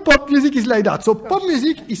all pop music is like that. So pop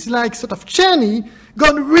music is like sort of Czerny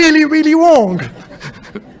gone really, really wrong.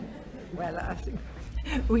 Well, I think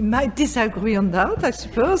we might disagree on that, I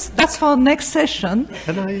suppose. That's for next session,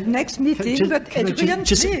 next meeting. But Adrian,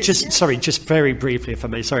 sorry, just very briefly, if I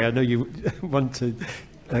may. Sorry, I know you want to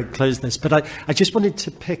close this, but I just wanted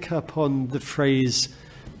to pick up on the phrase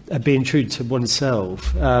being true to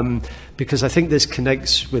oneself, because I think this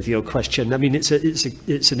connects with your question. I mean, it's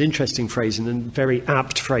an interesting phrase and a very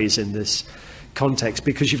apt phrase in this context,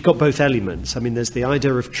 because you've got both elements. I mean, there's the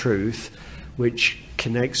idea of truth, which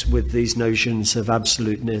connects with these notions of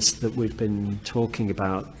absoluteness that we've been talking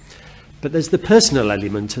about. But there's the personal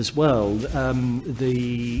element as well,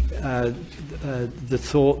 the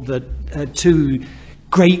thought that two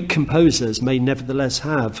great composers may nevertheless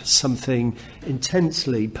have something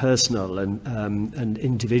intensely personal and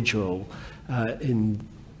individual in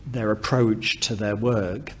their approach to their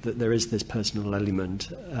work, that there is this personal element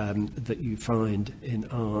that you find in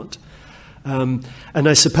art. And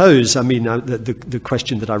I suppose, I mean, the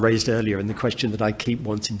question that I raised earlier and the question that I keep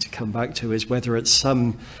wanting to come back to is whether at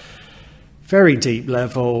some very deep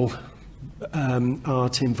level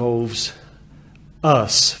art involves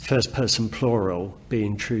us, first person plural,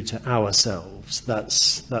 being true to ourselves.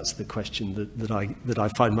 That's the question that I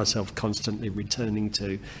find myself constantly returning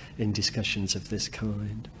to in discussions of this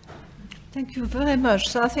kind. Thank you very much.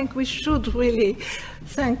 So I think we should really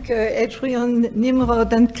thank Adrian,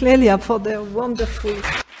 Nimrod and Clelia for their wonderful